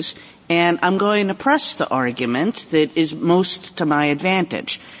ways, and I'm going to press the argument that is most to my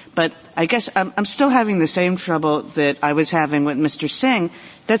advantage. But I guess I'm still having the same trouble that I was having with Mr. Singh.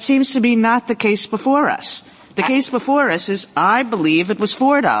 That seems to be not the case before us. The case before us is, I believe it was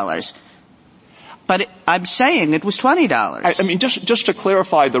 $4. But I'm saying it was $20. I mean, just to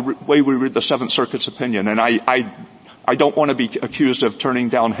clarify the way we read the Seventh Circuit's opinion, and I don't want to be accused of turning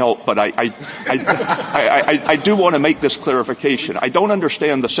down help, but I do want to make this clarification. I don't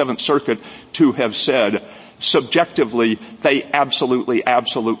understand the Seventh Circuit to have said subjectively they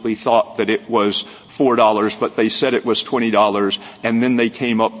absolutely thought that it was $4, but they said it was $20, and then they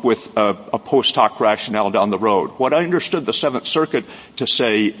came up with a post hoc rationale down the road. What I understood the Seventh Circuit to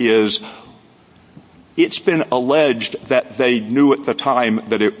say is it's been alleged that they knew at the time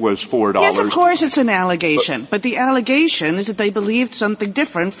that it was $4. Yes, of course it's an allegation. But the allegation is that they believed something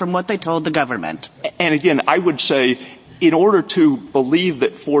different from what they told the government. And again, I would say, in order to believe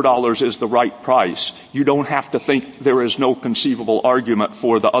that $4 is the right price, you don't have to think there is no conceivable argument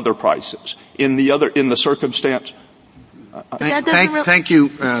for the other prices. In the circumstance... Thank you,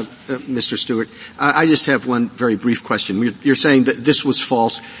 Mr. Stewart. I just have one very brief question. You're saying that this was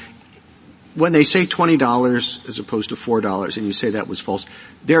false. When they say $20 as opposed to $4, and you say that was false,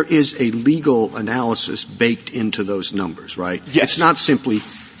 there is a legal analysis baked into those numbers, right? Yes. It's not simply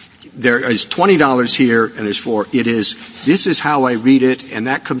there is $20 here and there's $4. It is, this is how I read it, and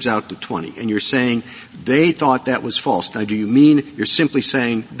that comes out to 20. And you're saying they thought that was false. Now, do you mean you're simply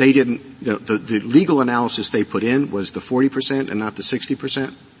saying they didn't, the legal analysis they put in was the 40% and not the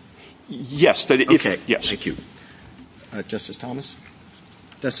 60%? Yes. Okay. Yes. Thank you. Justice Thomas?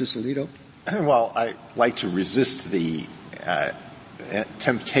 Justice Alito? Well, I like to resist the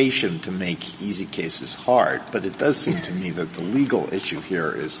temptation to make easy cases hard, but it does seem to me that the legal issue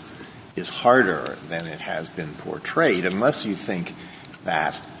here is harder than it has been portrayed, unless you think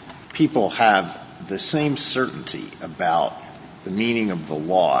that people have the same certainty about the meaning of the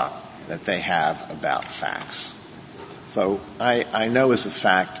law that they have about facts. So I know as a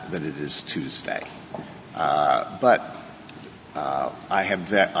fact that it is Tuesday, but I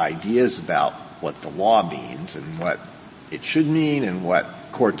have ideas about what the law means and what it should mean and what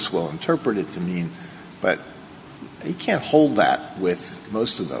courts will interpret it to mean, but you can't hold that with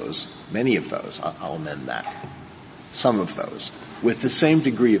most of those, many of those, I'll amend that, some of those, with the same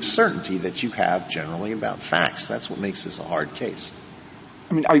degree of certainty that you have generally about facts. That's what makes this a hard case.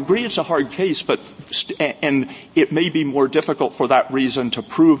 I mean, I agree it's a hard case, and it may be more difficult for that reason to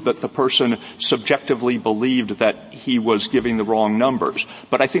prove that the person subjectively believed that he was giving the wrong numbers.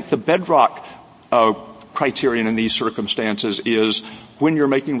 But I think the bedrock criterion in these circumstances is when you're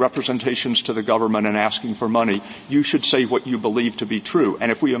making representations to the government and asking for money, you should say what you believe to be true.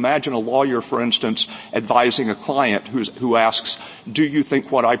 And if we imagine a lawyer, for instance, advising a client who asks, do you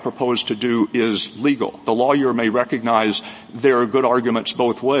think what I propose to do is legal? The lawyer may recognize there are good arguments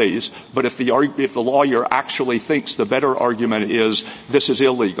both ways, but if the lawyer actually thinks the better argument is this is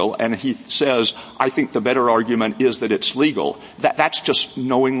illegal, and he says, I think the better argument is that it's legal, that's just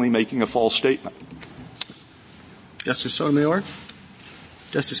knowingly making a false statement. Justice Sotomayor?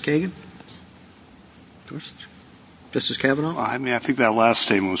 Justice Kagan? Justice Kavanaugh? I mean, I think that last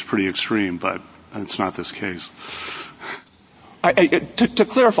statement was pretty extreme, but it's not this case. To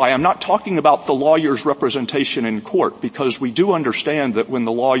clarify, I'm not talking about the lawyer's representation in court, because we do understand that when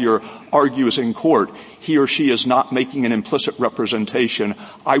the lawyer argues in court, he or she is not making an implicit representation.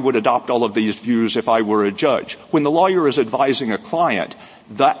 I would adopt all of these views if I were a judge. When the lawyer is advising a client,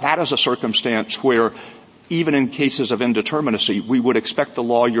 that is a circumstance where even in cases of indeterminacy, we would expect the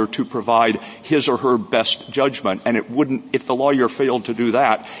lawyer to provide his or her best judgment, and if the lawyer failed to do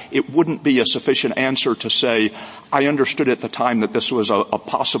that, it wouldn't be a sufficient answer to say, I understood at the time that this was a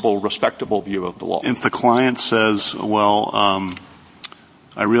possible, respectable view of the law. If the client says, well,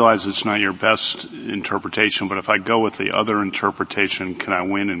 I realize it's not your best interpretation, but if I go with the other interpretation, can I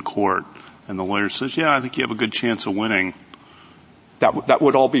win in court? And the lawyer says, yeah, I think you have a good chance of winning. That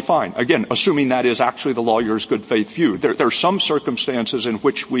would all be fine. Again, assuming that is actually the lawyer's good faith view. There are some circumstances in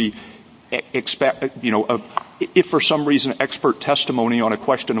which we expect, if for some reason expert testimony on a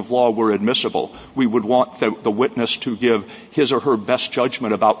question of law were admissible, we would want the witness to give his or her best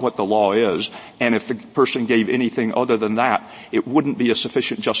judgment about what the law is. And if the person gave anything other than that, it wouldn't be a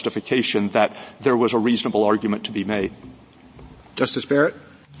sufficient justification that there was a reasonable argument to be made. Justice Barrett?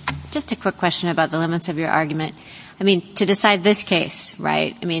 Just a quick question about the limits of your argument. I mean, to decide this case,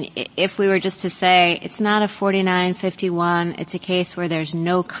 right? I mean, if we were just to say it's not a 49-51, it's a case where there's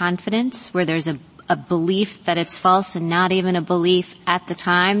no confidence, where there's a belief that it's false and not even a belief at the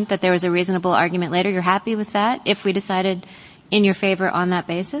time that there was a reasonable argument later, you're happy with that if we decided in your favor on that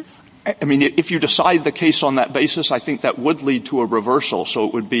basis? I mean, if you decide the case on that basis, I think that would lead to a reversal, so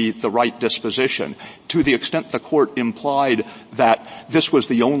it would be the right disposition. To the extent the court implied that this was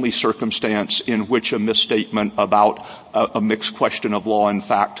the only circumstance in which a misstatement about a mixed question of law and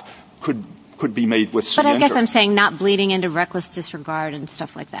fact could be made with scienter. But I guess I'm saying not bleeding into reckless disregard and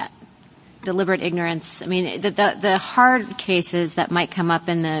stuff like that. Deliberate ignorance. I mean, the hard cases that might come up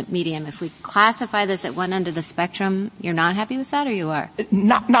in the medium, if we classify this at one end of the spectrum, you're not happy with that, or you are?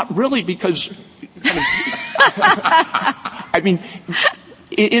 Not really, because, I mean,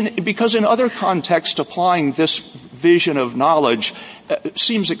 because in other contexts, applying this vision of knowledge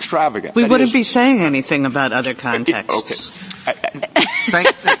seems extravagant. We wouldn't be saying anything about other contexts. Okay.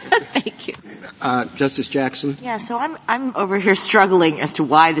 Thank you. Justice Jackson? Yeah, so I'm over here struggling as to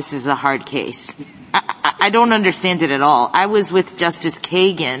why this is a hard case. I don't understand it at all. I was with Justice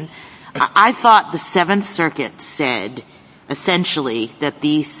Kagan. I thought the Seventh Circuit said, essentially, that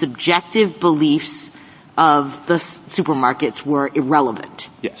the subjective beliefs of the supermarkets were irrelevant.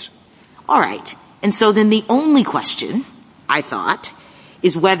 Yes. All right. And so then the only question, I thought,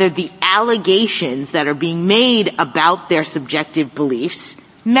 is whether the allegations that are being made about their subjective beliefs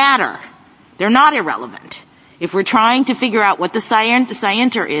matter. They're not irrelevant. If we're trying to figure out what the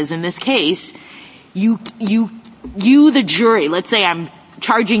scienter is in this case, you, the jury, let's say I'm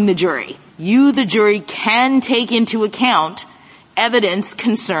charging the jury, you, the jury, can take into account evidence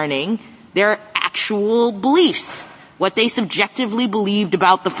concerning their actual beliefs, what they subjectively believed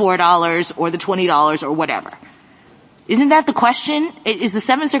about the $4 or the $20 or whatever. Isn't that the question? Is the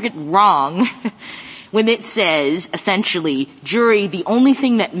Seventh Circuit wrong when it says, essentially, jury, the only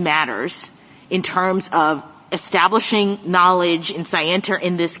thing that matters in terms of establishing knowledge in scienter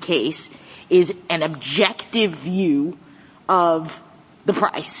in this case is an objective view of the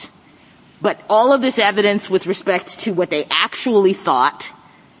price. But all of this evidence with respect to what they actually thought,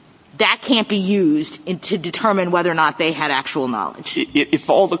 that can't be used to determine whether or not they had actual knowledge. If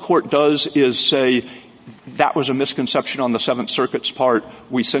all the court does is say that was a misconception on the Seventh Circuit's part,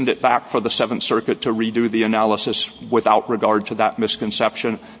 we send it back for the Seventh Circuit to redo the analysis without regard to that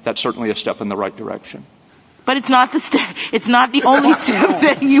misconception, that's certainly a step in the right direction. But it's not the only step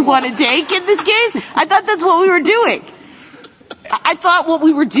that you want to take in this case? I thought that's what we were doing. I thought what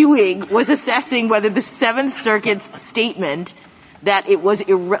we were doing was assessing whether the Seventh Circuit's statement that it was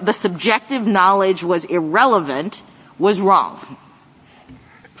the subjective knowledge was irrelevant was wrong.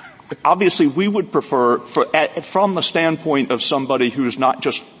 Obviously, we would prefer, from the standpoint of somebody who's not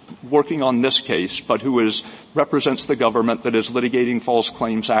just working on this case, but who represents the government that is litigating False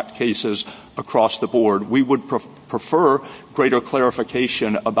Claims Act cases across the board, we would prefer greater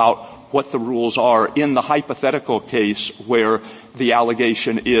clarification about what the rules are in the hypothetical case where the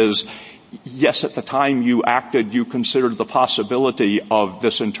allegation is, yes, at the time you acted, you considered the possibility of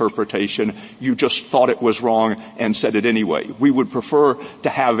this interpretation. You just thought it was wrong and said it anyway. We would prefer to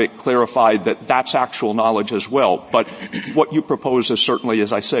have it clarified that that's actual knowledge as well. But what you propose is certainly,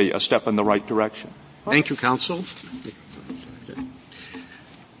 as I say, a step in the right direction. Thank you, counsel.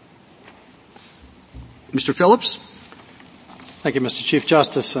 Mr. Phillips? Thank you, Mr. Chief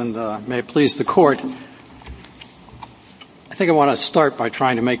Justice, and may it please the Court. I think I want to start by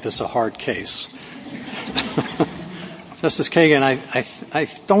trying to make this a hard case. Justice Kagan, I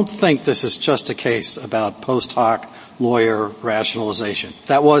don't think this is just a case about post hoc lawyer rationalization.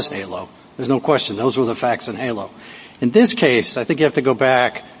 That was HALO. There's no question. Those were the facts in HALO. In this case, I think you have to go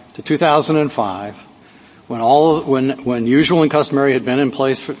back to 2005 when usual and customary had been in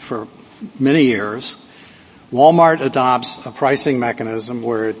place for many years. Walmart adopts a pricing mechanism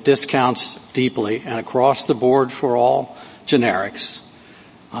where it discounts deeply and across the board for all generics.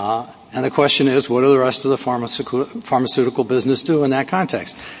 And the question is, what do the rest of the pharmaceutical business do in that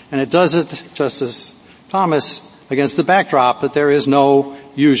context? And it does it, Justice Thomas, against the backdrop that there is no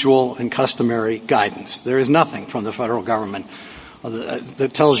usual and customary guidance. There is nothing from the federal government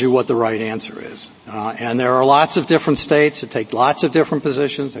that tells you what the right answer is. And there are lots of different states that take lots of different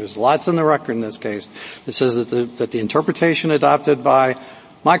positions. There's lots in the record in this case that says that the interpretation adopted by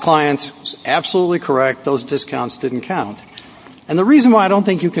my clients was absolutely correct. Those discounts didn't count. And the reason why I don't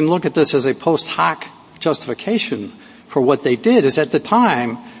think you can look at this as a post hoc justification for what they did is at the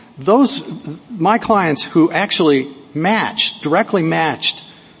time, my clients who actually directly matched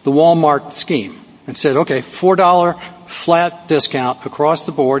the Walmart scheme and said, okay, $4 flat discount across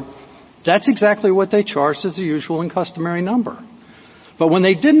the board, that's exactly what they charged as the usual and customary number. But when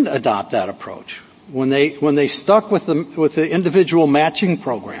they didn't adopt that approach, when they stuck with the individual matching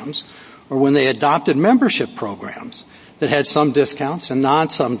programs, or when they adopted membership programs that had some discounts and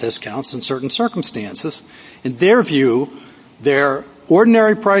non-some discounts in certain circumstances, in their view, their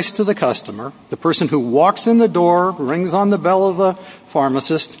ordinary price to the customer, the person who walks in the door, rings on the bell of the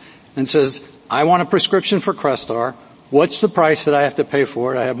pharmacist, and says, I want a prescription for Crestar. What's the price that I have to pay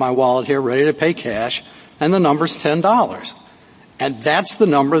for it? I have my wallet here ready to pay cash, and the number's $10. And that's the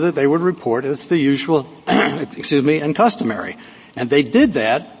number that they would report as the usual, and customary. And they did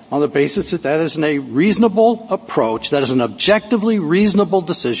that on the basis that is a reasonable approach, that is an objectively reasonable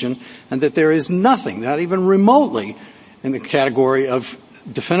decision, and that there is nothing, not even remotely, in the category of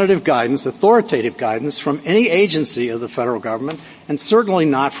definitive guidance, authoritative guidance from any agency of the federal government, and certainly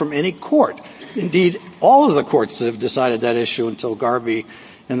not from any court. Indeed, all of the courts that have decided that issue until Garvey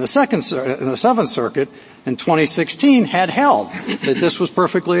in the Seventh Circuit in 2016 had held that this was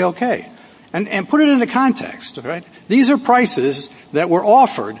perfectly okay. And put it into context, right? These are prices that were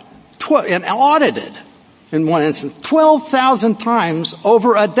offered and audited in one instance 12,000 times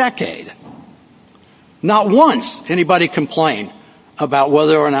over a decade. Not once anybody complained about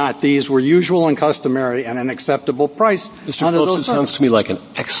whether or not these were usual and customary and an acceptable price. Mr. Phillips, it sounds to me like an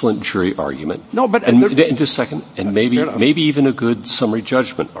excellent jury argument. No, but and just a second, and maybe even a good summary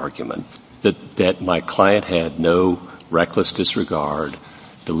judgment argument that my client had no reckless disregard,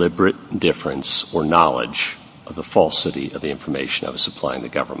 deliberate indifference, or knowledge of the falsity of the information I was supplying the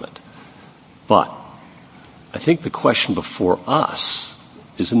government. But I think the question before us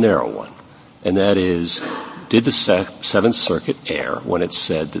is a narrow one, and that is, did the Seventh Circuit err when it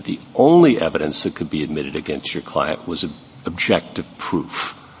said that the only evidence that could be admitted against your client was objective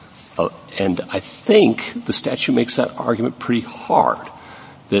proof? And I think the statute makes that argument pretty hard,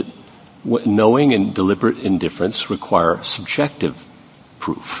 that knowing and deliberate indifference require subjective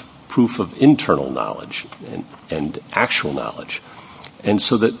proof of internal knowledge and actual knowledge. And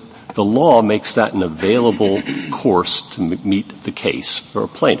so that the law makes that an available course to meet the case for a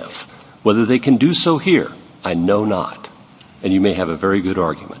plaintiff. Whether they can do so here, I know not. And you may have a very good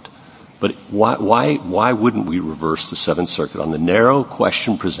argument. But why wouldn't we reverse the Seventh Circuit on the narrow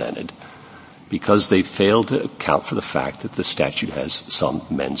question presented, because they failed to account for the fact that the statute has some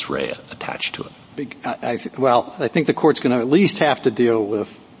mens rea attached to it? I think the court's going to at least have to deal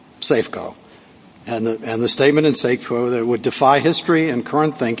with Safeco and the statement in Safeco that would defy history and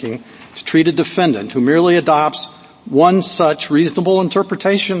current thinking to treat a defendant who merely adopts one such reasonable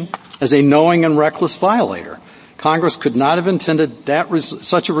interpretation as a knowing and reckless violator. Congress could not have intended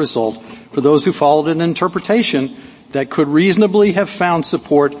such a result for those who followed an interpretation that could reasonably have found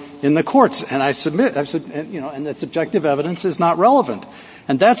support in the courts. And and that subjective evidence is not relevant.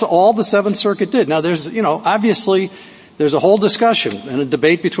 And that's all the Seventh Circuit did. Now obviously there's a whole discussion and a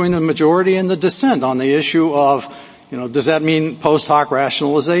debate between the majority and the dissent on the issue of, does that mean post hoc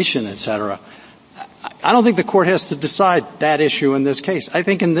rationalization, et cetera. I don't think the court has to decide that issue in this case. I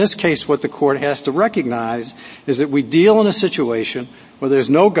think in this case what the court has to recognize is that we deal in a situation where there's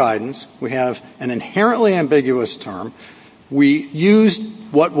no guidance. We have an inherently ambiguous term. We used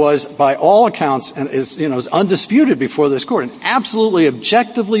what was, by all accounts, and is undisputed before this court, an absolutely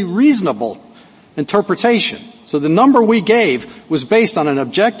objectively reasonable interpretation. So the number we gave was based on an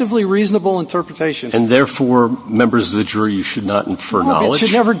objectively reasonable interpretation. And therefore, members of the jury, you should not infer knowledge? It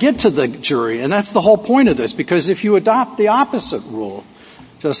should never get to the jury, and that's the whole point of this, because if you adopt the opposite rule,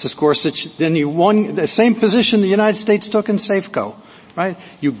 Justice Gorsuch, then you won the same position the United States took in Safeco, right?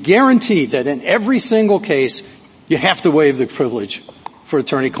 You guarantee that in every single case, you have to waive the privilege for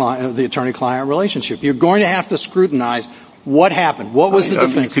the attorney-client relationship. You're going to have to scrutinize what happened. What was the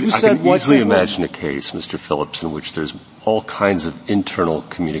defense? I can easily imagine a case, Mr. Phillips, in which there's all kinds of internal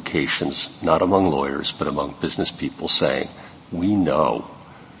communications, not among lawyers, but among business people saying, we know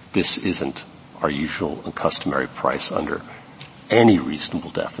this isn't our usual and customary price under any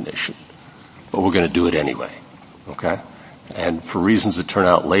reasonable definition, but we're going to do it anyway, okay? And for reasons that turn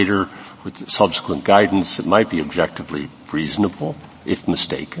out later with subsequent guidance, it might be objectively reasonable, if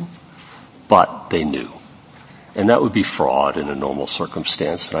mistaken, but they knew. And that would be fraud in a normal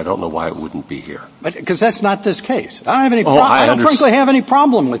circumstance, and I don't know why it wouldn't be here. Because that's not this case. I don't frankly have any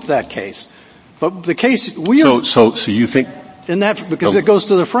problem with that case. But the case So you think in that because it goes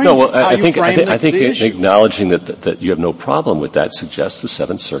to the frame. No, well, I think acknowledging that you have no problem with that suggests the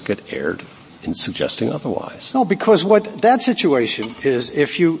Seventh Circuit erred in suggesting otherwise. No, because what that situation is,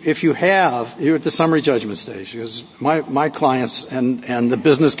 if you're at the summary judgment stage, because my clients and the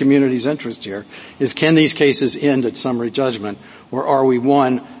business community's interest here is, can these cases end at summary judgment, or are we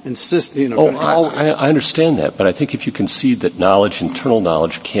I understand that, but I think if you concede that internal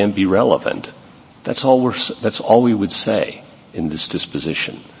knowledge can be relevant, that's all we would say in this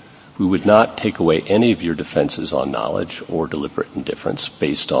disposition. We would not take away any of your defenses on knowledge or deliberate indifference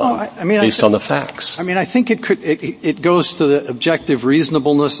based on the facts. I mean, I think it goes to the objective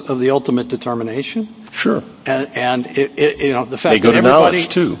reasonableness of the ultimate determination. Sure. And the fact they go to knowledge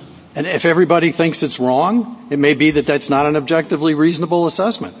too. And if everybody thinks it's wrong, it may be that that's not an objectively reasonable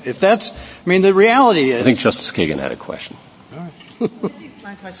assessment. The reality is. I think Justice Kagan had a question. All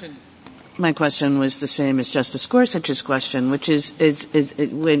right. My question was the same as Justice Gorsuch's question, which is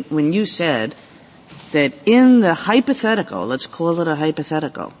when you said that in the hypothetical, let's call it a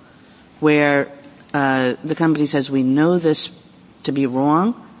hypothetical, where the company says we know this to be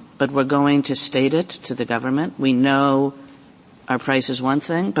wrong, but we're going to state it to the government. We know our price is one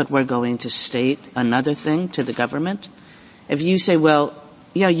thing, but we're going to state another thing to the government. If you say, well,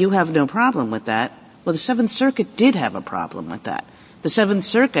 yeah, you have no problem with that, well, the Seventh Circuit did have a problem with that. The Seventh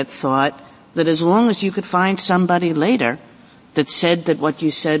Circuit thought that as long as you could find somebody later that said that what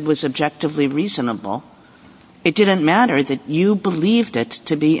you said was objectively reasonable, it didn't matter that you believed it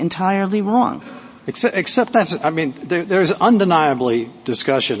to be entirely wrong. Except there's undeniably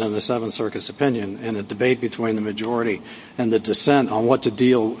discussion in the Seventh Circuit's opinion and a debate between the majority and the dissent on what to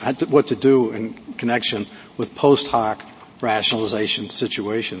do in connection with post hoc rationalization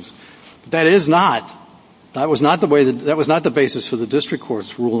situations. That was not the basis for the district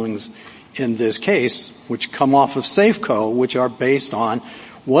court's rulings in this case, which come off of Safeco, which are based on,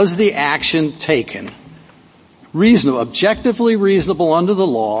 was the action taken objectively reasonable under the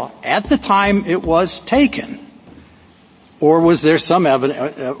law at the time it was taken, or was there some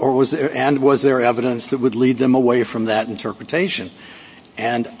evidence, was there evidence that would lead them away from that interpretation?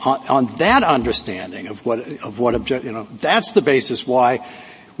 And on that understanding of that's the basis why,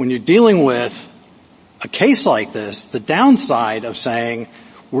 when you're dealing with a case like this, the downside of saying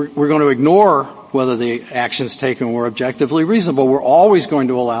we're going to ignore whether the actions taken were objectively reasonable, we're always going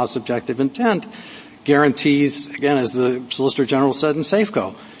to allow subjective intent, guarantees, again, as the Solicitor General said in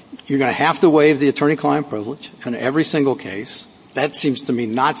Safeco, you're going to have to waive the attorney-client privilege in every single case. That seems to me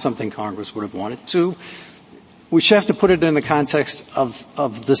not something Congress would have wanted. Two, we should have to put it in the context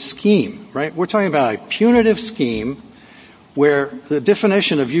of the scheme, right? We're talking about a punitive scheme where the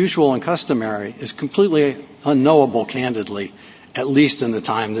definition of usual and customary is completely unknowable, candidly, at least in the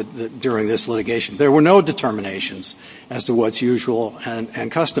time that during this litigation. There were no determinations as to what's usual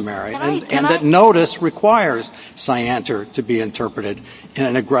and customary, and that notice requires scienter to be interpreted in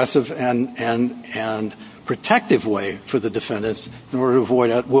an aggressive and protective way for the defendants in order to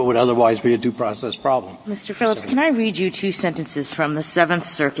avoid what would otherwise be a due process problem. Mr. Phillips, can I read you two sentences from the Seventh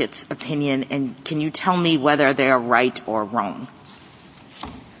Circuit's opinion, and can you tell me whether they are right or wrong?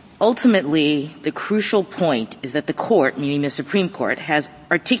 Ultimately, the crucial point is that the court, meaning the Supreme Court, has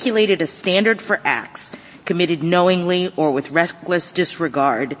articulated a standard for acts committed knowingly or with reckless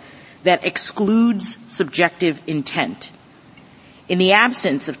disregard that excludes subjective intent. In the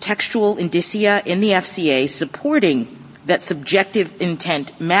absence of textual indicia in the FCA supporting that subjective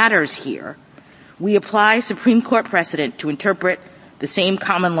intent matters here, we apply Supreme Court precedent to interpret the same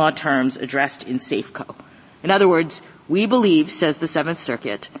common law terms addressed in Safeco. In other words, we believe, says the Seventh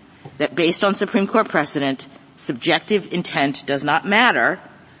Circuit, that based on Supreme Court precedent, subjective intent does not matter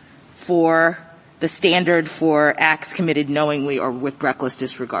for the standard for acts committed knowingly or with reckless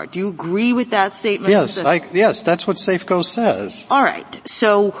disregard. Do you agree with that statement? Yes, that's what Safeco says. All right.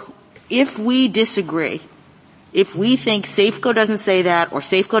 So if we disagree, if we think Safeco doesn't say that or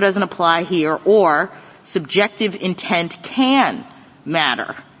Safeco doesn't apply here or subjective intent can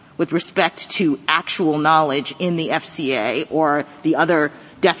matter with respect to actual knowledge in the FCA or the other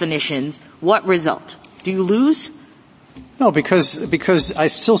definitions, what result? Do you lose? No, because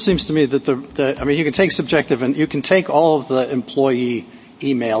it still seems to me that you can take subjective and you can take all of the employee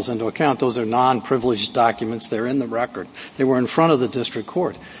emails into account. Those are non-privileged documents. They're in the record. They were in front of the district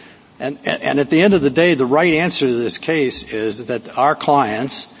court. And at the end of the day, the right answer to this case is that our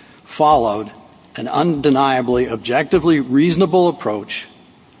clients followed an undeniably, objectively reasonable approach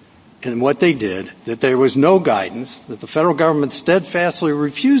in what they did, that there was no guidance, that the federal government steadfastly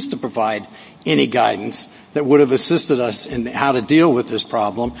refused to provide any guidance that would have assisted us in how to deal with this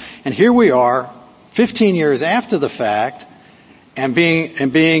problem. And here we are, 15 years after the fact, and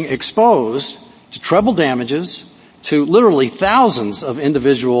being exposed to treble damages, to literally thousands of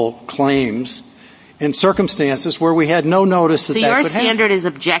individual claims in circumstances where we had no notice that that could happen. So your standard is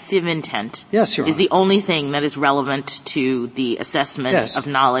objective intent. Yes, Your Honor. Is the only thing that is relevant to the assessment of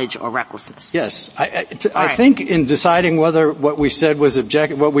knowledge or recklessness. Yes. I think in deciding whether what we said was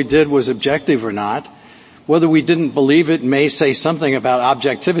what we did was objective or not, whether we didn't believe it may say something about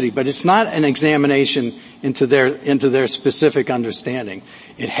objectivity, but it's not an examination into their specific understanding.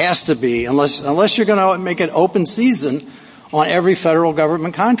 It has to be, unless you're going to make an open season on every federal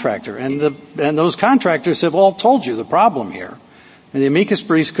government contractor. And those contractors have all told you the problem here. And the amicus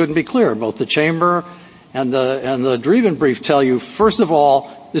briefs couldn't be clearer. Both the Chamber and the Dreeben brief tell you, first of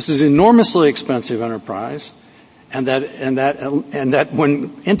all, this is enormously expensive enterprise, and that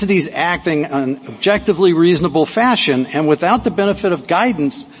when entities acting in an objectively reasonable fashion and without the benefit of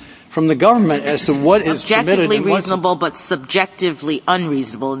guidance from the government as to what is permitted and objectively reasonable but subjectively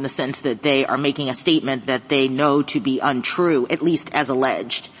unreasonable in the sense that they are making a statement that they know to be untrue, at least as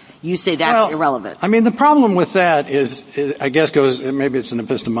alleged. You say that's irrelevant. I mean, the problem with that is, I guess maybe it's an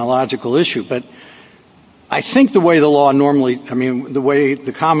epistemological issue, but I think the way the way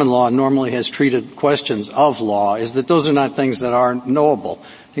the common law normally has treated questions of law is that those are not things that are knowable.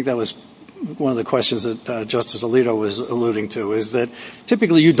 I think that was one of the questions that Justice Alito was alluding to, is that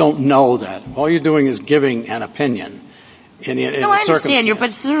typically you don't know that. All you're doing is giving an opinion in I understand you, but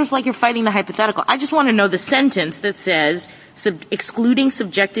it's sort of like you're fighting the hypothetical. I just want to know the sentence that says excluding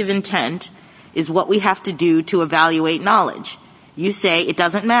subjective intent is what we have to do to evaluate knowledge. You say it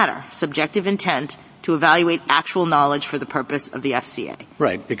doesn't matter. Subjective intent to evaluate actual knowledge for the purpose of the FCA.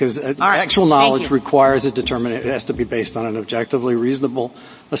 Right, because actual knowledge requires it has to be based on an objectively reasonable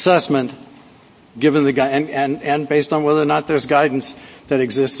assessment, given and based on whether or not there's guidance that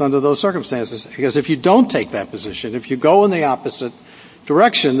exists under those circumstances. Because if you don't take that position, if you go in the opposite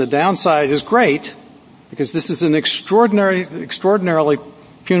direction, the downside is great, because this is an extraordinarily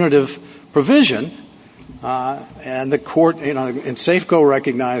punitive provision, and the court, in Safeco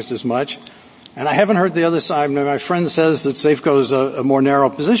recognized as much. And I haven't heard the other side. My friend says that Safeco is a more narrow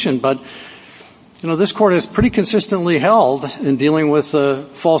position, but this court has pretty consistently held in dealing with the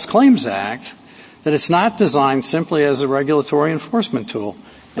False Claims Act that it's not designed simply as a regulatory enforcement tool.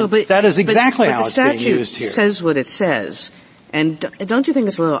 That is exactly how it's being used here. The statute says what it says. And don't you think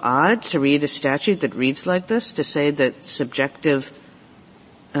it's a little odd to read a statute that reads like this, to say that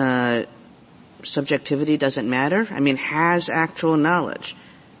subjectivity doesn't matter? I mean, has actual knowledge,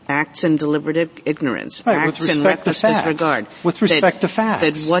 acts in deliberate ignorance, acts in reckless disregard. With respect to facts.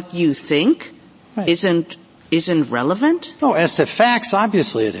 That what you think isn't relevant? No, as to facts,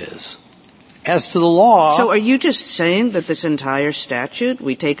 obviously it is. As to the law... So are you just saying that this entire statute,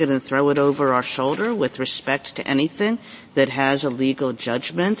 we take it and throw it over our shoulder with respect to anything that has a legal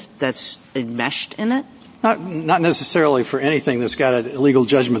judgment that's enmeshed in it? Not necessarily for anything that's got a legal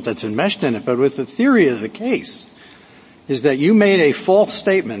judgment that's enmeshed in it, but with the theory of the case is that you made a false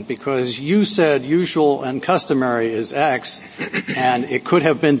statement because you said usual and customary is X, and it could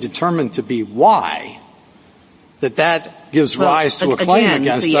have been determined to be Y, that gives rise to a claim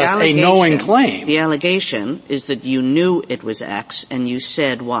against us, a knowing claim. The allegation is that you knew it was X and you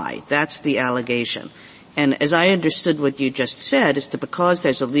said Y. That's the allegation. And as I understood what you just said, is that because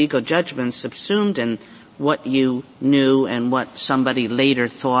there's a legal judgment subsumed in what you knew and what somebody later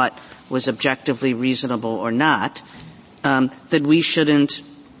thought was objectively reasonable or not, that we shouldn't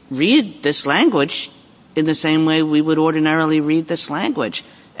read this language in the same way we would ordinarily read this language,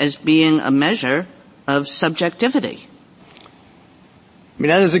 as being a measure of subjectivity. I mean,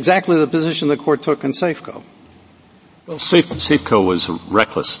 that is exactly the position the court took in Safeco. Well, Safeco was a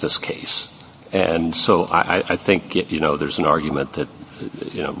recklessness case. And so I think, there's an argument that,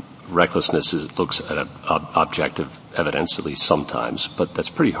 recklessness looks at objective evidence, at least sometimes, but that's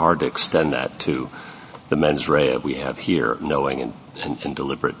pretty hard to extend that to the mens rea we have here, knowing and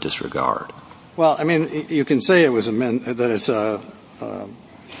deliberate disregard. Well, I mean, you can say that it's a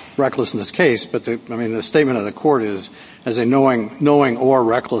recklessness case, but the statement of the court is as a knowing or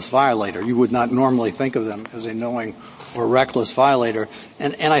reckless violator. You would not normally think of them as a knowing or reckless violator.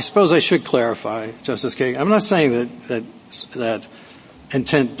 And I suppose I should clarify, Justice Kagan, I'm not saying that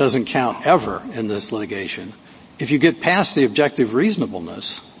intent doesn't count ever in this litigation. If you get past the objective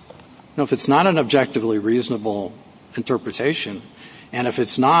reasonableness, if it's not an objectively reasonable interpretation, and if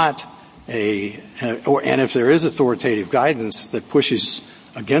it's not and if there is authoritative guidance that pushes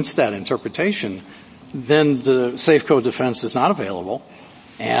against that interpretation, then the Safeco defense is not available,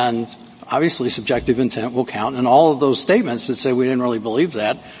 and obviously subjective intent will count, and all of those statements that say we didn't really believe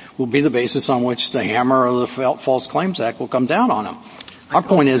that will be the basis on which the hammer of the False Claims Act will come down on them. Our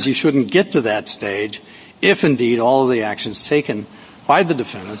point is you shouldn't get to that stage if indeed all of the actions taken by the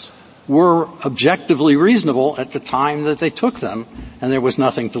defendants were objectively reasonable at the time that they took them, and there was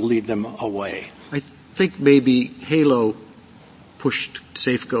nothing to lead them away. I think maybe Halo pushed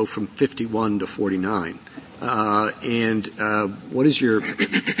Safeco from 51 to 49. What is your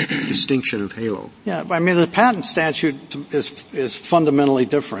distinction of Halo? Yeah, I mean, the patent statute is fundamentally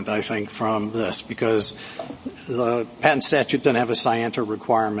different, I think, from this, because the patent statute doesn't have a scienter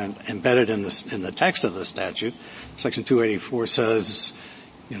requirement embedded in the text of the statute. Section 284 says,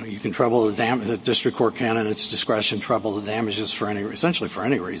 you can treble the district court can in its discretion treble the damages essentially for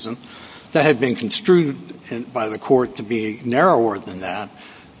any reason. That had been construed by the court to be narrower than that.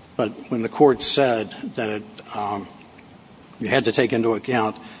 But when the court said that you had to take into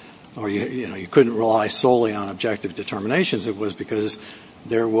account, or you couldn't rely solely on objective determinations, it was because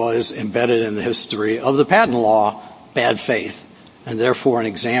there was embedded in the history of the patent law bad faith, and therefore an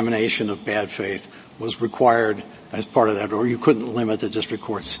examination of bad faith was required as part of that, or you couldn't limit the district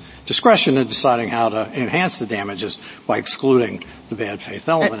court's discretion in deciding how to enhance the damages by excluding the bad faith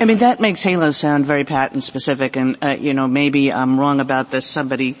element. I mean, that makes Halo sound very patent specific, and maybe I'm wrong about this.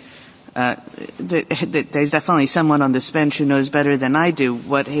 Somebody there's definitely someone on this bench who knows better than I do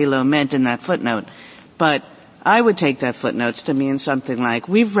what Halo meant in that footnote. But I would take that footnote to mean something like,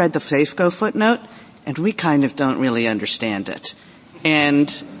 we've read the Safeco footnote, and we kind of don't really understand it. And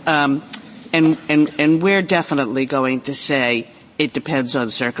we're definitely going to say it depends on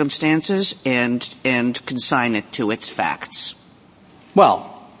circumstances and consign it to its facts. Well,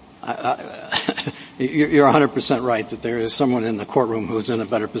 you're 100% right that there is someone in the courtroom who's in a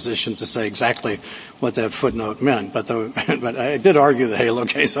better position to say exactly what that footnote meant. But I did argue the Halo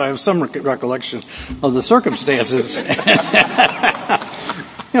case, so I have some recollection of the circumstances. And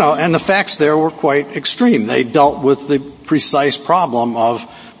the facts there were quite extreme. They dealt with the precise problem of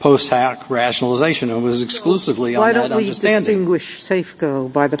post hoc rationalization. It was exclusively on that understanding. Why don't we distinguish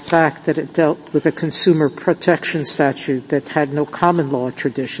Safeco by the fact that it dealt with a consumer protection statute that had no common law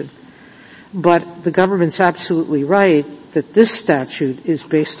tradition? But the government's absolutely right that this statute is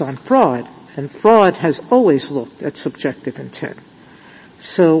based on fraud, and fraud has always looked at subjective intent.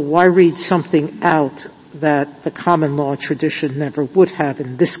 So why read something out that the common law tradition never would have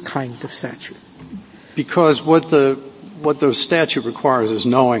in this kind of statute? Because what the statute requires is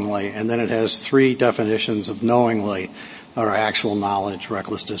knowingly, and then it has three definitions of knowingly, or actual knowledge,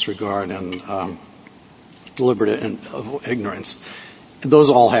 reckless disregard, and deliberate ignorance. Those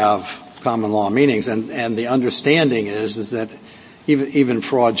all have common law meanings, and the understanding is that even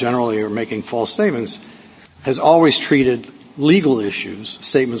fraud generally, or making false statements, has always treated legal issues,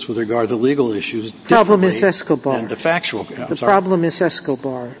 statements with regard to legal issues, problem is Escobar. And the factual. Problem is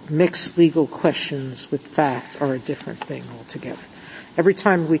Escobar. Mixed legal questions with fact are a different thing altogether. Every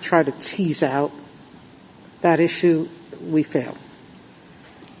time we try to tease out that issue, we fail.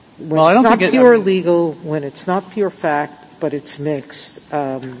 When it's not pure legal, when it's not pure fact, but it's mixed,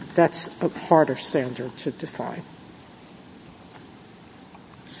 that's a harder standard to define.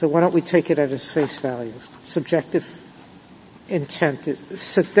 So why don't we take it at its face value? Subjective intent,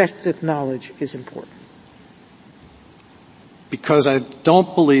 subjective knowledge is important. Because I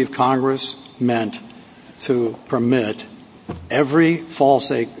don't believe Congress meant to permit every False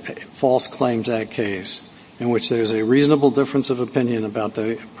Claims Act case in which there's a reasonable difference of opinion about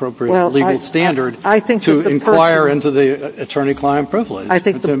the appropriate legal standard I think to inquire into the attorney-client privilege. I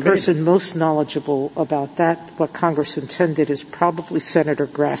think the person most knowledgeable about that, what Congress intended, is probably Senator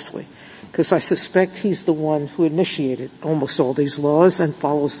Grassley, because I suspect he's the one who initiated almost all these laws and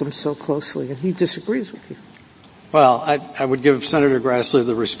follows them so closely, and he disagrees with you. Well, I would give Senator Grassley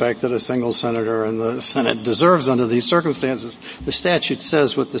the respect that a single senator in the Senate deserves under these circumstances. The statute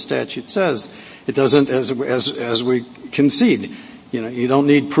says what the statute says. It doesn't, as we concede. You don't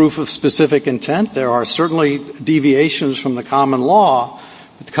need proof of specific intent. There are certainly deviations from the common law.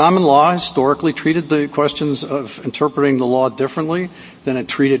 But the common law historically treated the questions of interpreting the law differently than it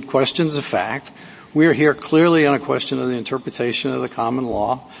treated questions of fact. We are here clearly on a question of the interpretation of the common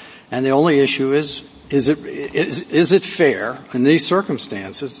law, and the only issue is it fair in these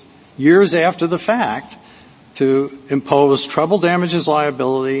circumstances, years after the fact, to impose treble damages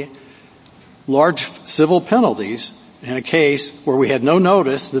liability, large civil penalties in a case where we had no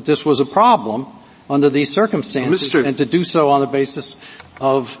notice that this was a problem under these circumstances, and to do so on the basis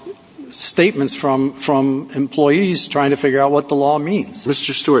of statements from employees trying to figure out what the law means.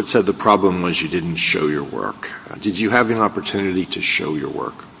 Mr. Stewart said the problem was you didn't show your work. Did you have an opportunity to show your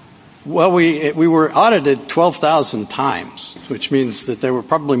work? Well, we were audited 12,000 times, which means that there were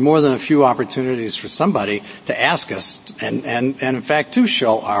probably more than a few opportunities for somebody to ask us and in fact to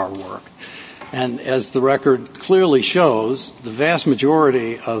show our work. And as the record clearly shows, the vast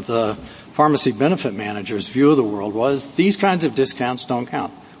majority of the pharmacy benefit managers' view of the world was these kinds of discounts don't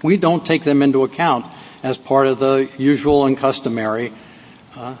count. We don't take them into account as part of the usual and customary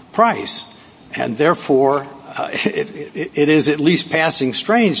price. And therefore, it is at least passing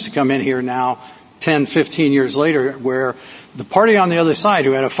strange to come in here now 10, 15 years later where the party on the other side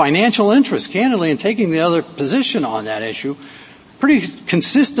who had a financial interest, candidly, in taking the other position on that issue, pretty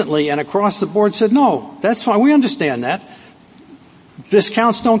consistently and across the board said, no, that's fine, we understand that.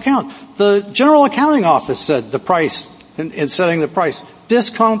 Discounts don't count. The General Accounting Office said the price, in setting the price,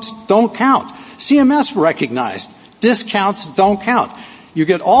 discounts don't count. CMS recognized discounts don't count. You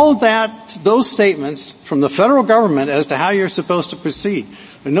get all of that, those statements from the federal government as to how you're supposed to proceed.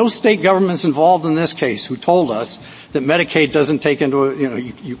 There are no state governments involved in this case who told us that Medicaid doesn't take into,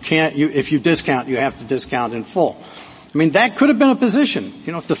 if you discount, you have to discount in full. I mean, that could have been a position.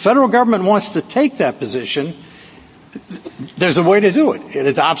 If the federal government wants to take that position, there's a way to do it. It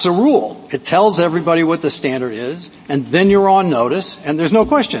adopts a rule. It tells everybody what the standard is, and then you're on notice, and there's no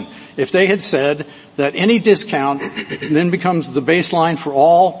question. If they had said that any discount then becomes the baseline for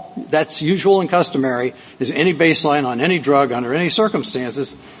all, that's usual and customary, is any baseline on any drug under any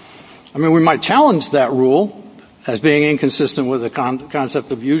circumstances, I mean, we might challenge that rule as being inconsistent with the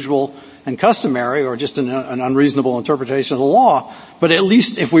concept of usual and customary or just an unreasonable interpretation of the law, but at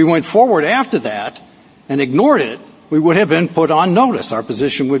least if we went forward after that and ignored it, we would have been put on notice. Our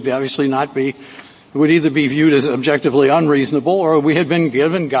position would obviously not be, it would either be viewed as objectively unreasonable or we had been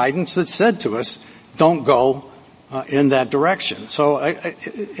given guidance that said to us, don't go in that direction. So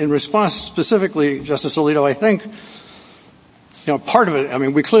in response specifically, Justice Alito, I think, part of it, I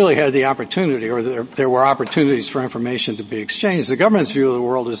mean, we clearly had the opportunity or there were opportunities for information to be exchanged. The government's view of the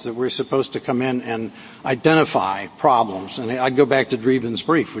world is that we're supposed to come in and identify problems. And I'd go back to Dreeben's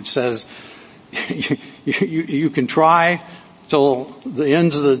brief, which says you can try till the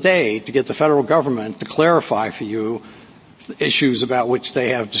ends of the day to get the federal government to clarify for you issues about which they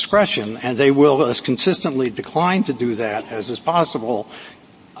have discretion, and they will as consistently decline to do that as is possible,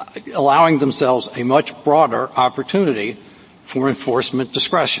 allowing themselves a much broader opportunity for enforcement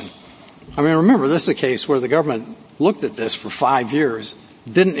discretion. I mean, remember, this is a case where the government looked at this for 5 years,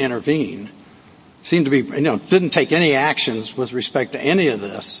 didn't intervene, seemed to be, didn't take any actions with respect to any of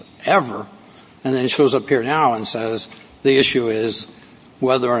this ever, and then it shows up here now and says the issue is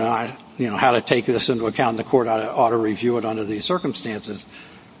whether or not, how to take this into account, and the court ought to review it under these circumstances.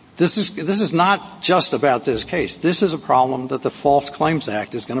 This is not just about this case. This is a problem that the False Claims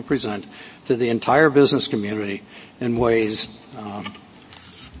Act is going to present to the entire business community in ways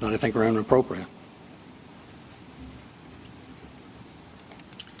that I think are inappropriate.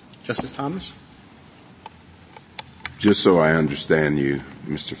 Justice Thomas? Just so I understand you,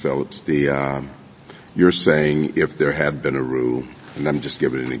 Mr. Phillips, you're saying if there had been a rule, and I'm just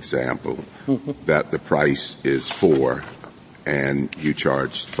giving an example, that the price is 4 and you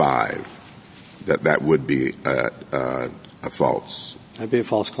charged 5, that would be a false. That'd be a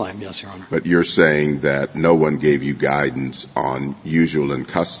false claim, yes, Your Honor. But you're saying that no one gave you guidance on usual and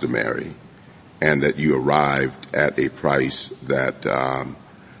customary, and that you arrived at a price that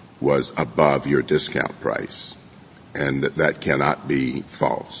was above your discount price, and that cannot be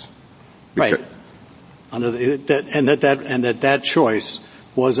false. Right. That choice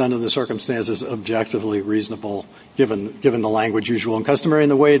was under the circumstances objectively reasonable given the language usual and customary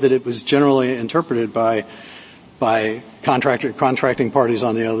and the way that it was generally interpreted by contracting parties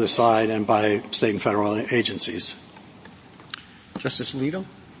on the other side and by state and federal agencies. Justice Alito?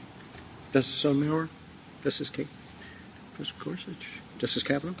 Justice Sotomayor? Justice King? Justice Gorsuch? Justice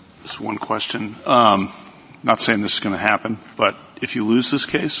Kavanaugh? Just one question. Not saying this is going to happen, but if you lose this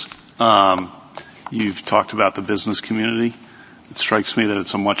case, you've talked about the business community. It strikes me that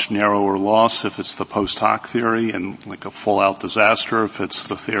it's a much narrower loss if it's the post hoc theory and like a full-out disaster, if it's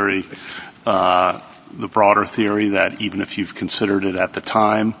the theory, the broader theory that even if you've considered it at the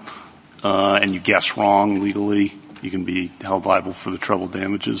time and you guess wrong legally, you can be held liable for the treble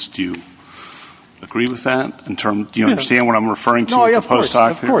damages. Do you agree with that? Do you understand what I'm referring to? No, with yeah, the post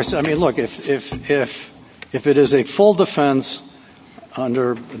hoc theory? Of course. I mean, look, if it is a full defense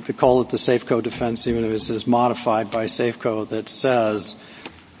under, they call it the Safeco defense, even if it is modified by Safeco, that says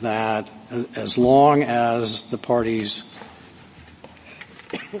that as long as the parties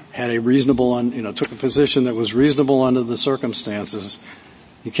had a reasonable, took a position that was reasonable under the circumstances,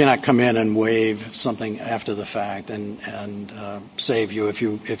 you cannot come in and waive something after the fact and save you if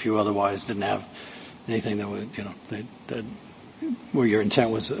you otherwise didn't have anything that would, that where your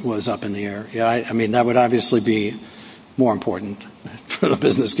intent was up in the air. Yeah, I mean, that would obviously be more important for the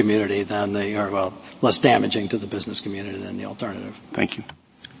business community than less damaging to the business community than the alternative. Thank you.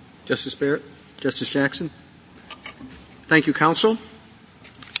 Justice Barrett? Justice Jackson? Thank you, counsel.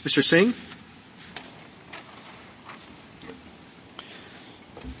 Mr. Singh?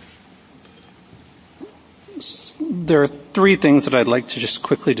 There are three things that I'd like to just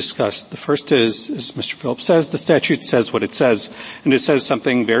quickly discuss. The first is, as Mr. Phillips says, the statute says what it says, and it says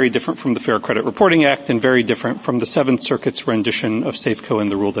something very different from the Fair Credit Reporting Act and very different from the Seventh Circuit's rendition of Safeco and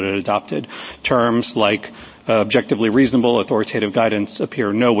the rule that it adopted. Terms like objectively reasonable, authoritative guidance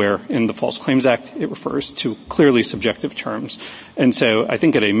appear nowhere in the False Claims Act. It refers to clearly subjective terms. And so I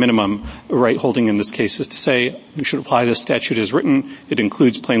think at a minimum, right holding in this case is to say you should apply this statute as written. It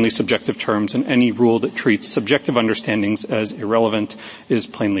includes plainly subjective terms, and any rule that treats subjective understandings as irrelevant is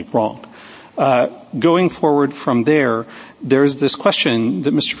plainly wrong. Going forward from there, there's this question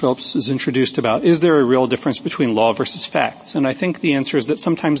that Mr. Phillips has introduced about, is there a real difference between law versus facts? And I think the answer is that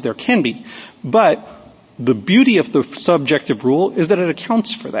sometimes there can be. But the beauty of the subjective rule is that it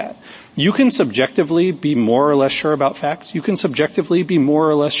accounts for that. You can subjectively be more or less sure about facts. You can subjectively be more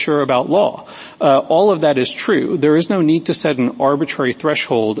or less sure about law. All of that is true. There is no need to set an arbitrary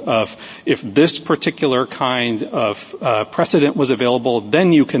threshold of if this particular kind of precedent was available,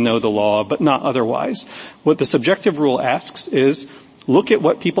 then you can know the law, but not otherwise. What the subjective rule asks is, look at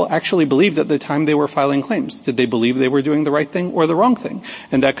what people actually believed at the time they were filing claims. Did they believe they were doing the right thing or the wrong thing?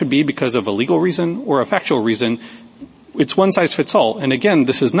 And that could be because of a legal reason or a factual reason. It's one size fits all. And again,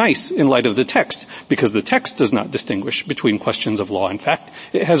 this is nice in light of the text, because the text does not distinguish between questions of law and fact.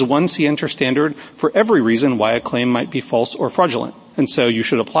 It has one scienter standard for every reason why a claim might be false or fraudulent. And so you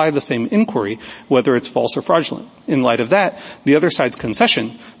should apply the same inquiry whether it's false or fraudulent. In light of that, the other side's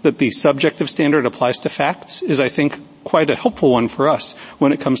concession that the subjective standard applies to facts is, I think, quite a helpful one for us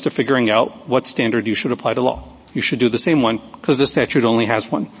when it comes to figuring out what standard you should apply to law. You should do the same one because the statute only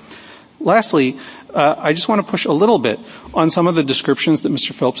has one. Lastly, I just want to push a little bit on some of the descriptions that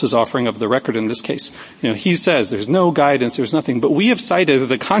Mr. Phillips is offering of the record in this case. He says there's no guidance, there's nothing, but we have cited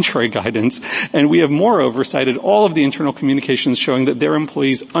the contrary guidance, and we have moreover cited all of the internal communications showing that their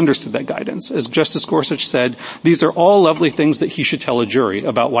employees understood that guidance. As Justice Gorsuch said, these are all lovely things that he should tell a jury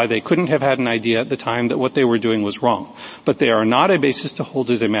about why they couldn't have had an idea at the time that what they were doing was wrong. But they are not a basis to hold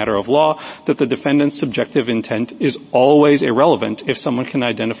as a matter of law that the defendant's subjective intent is always irrelevant if someone can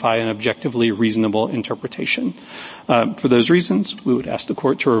identify an objectively reasonable interpretation. For those reasons, we would ask the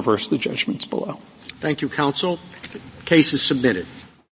court to reverse the judgments below. Thank you, counsel. The case is submitted.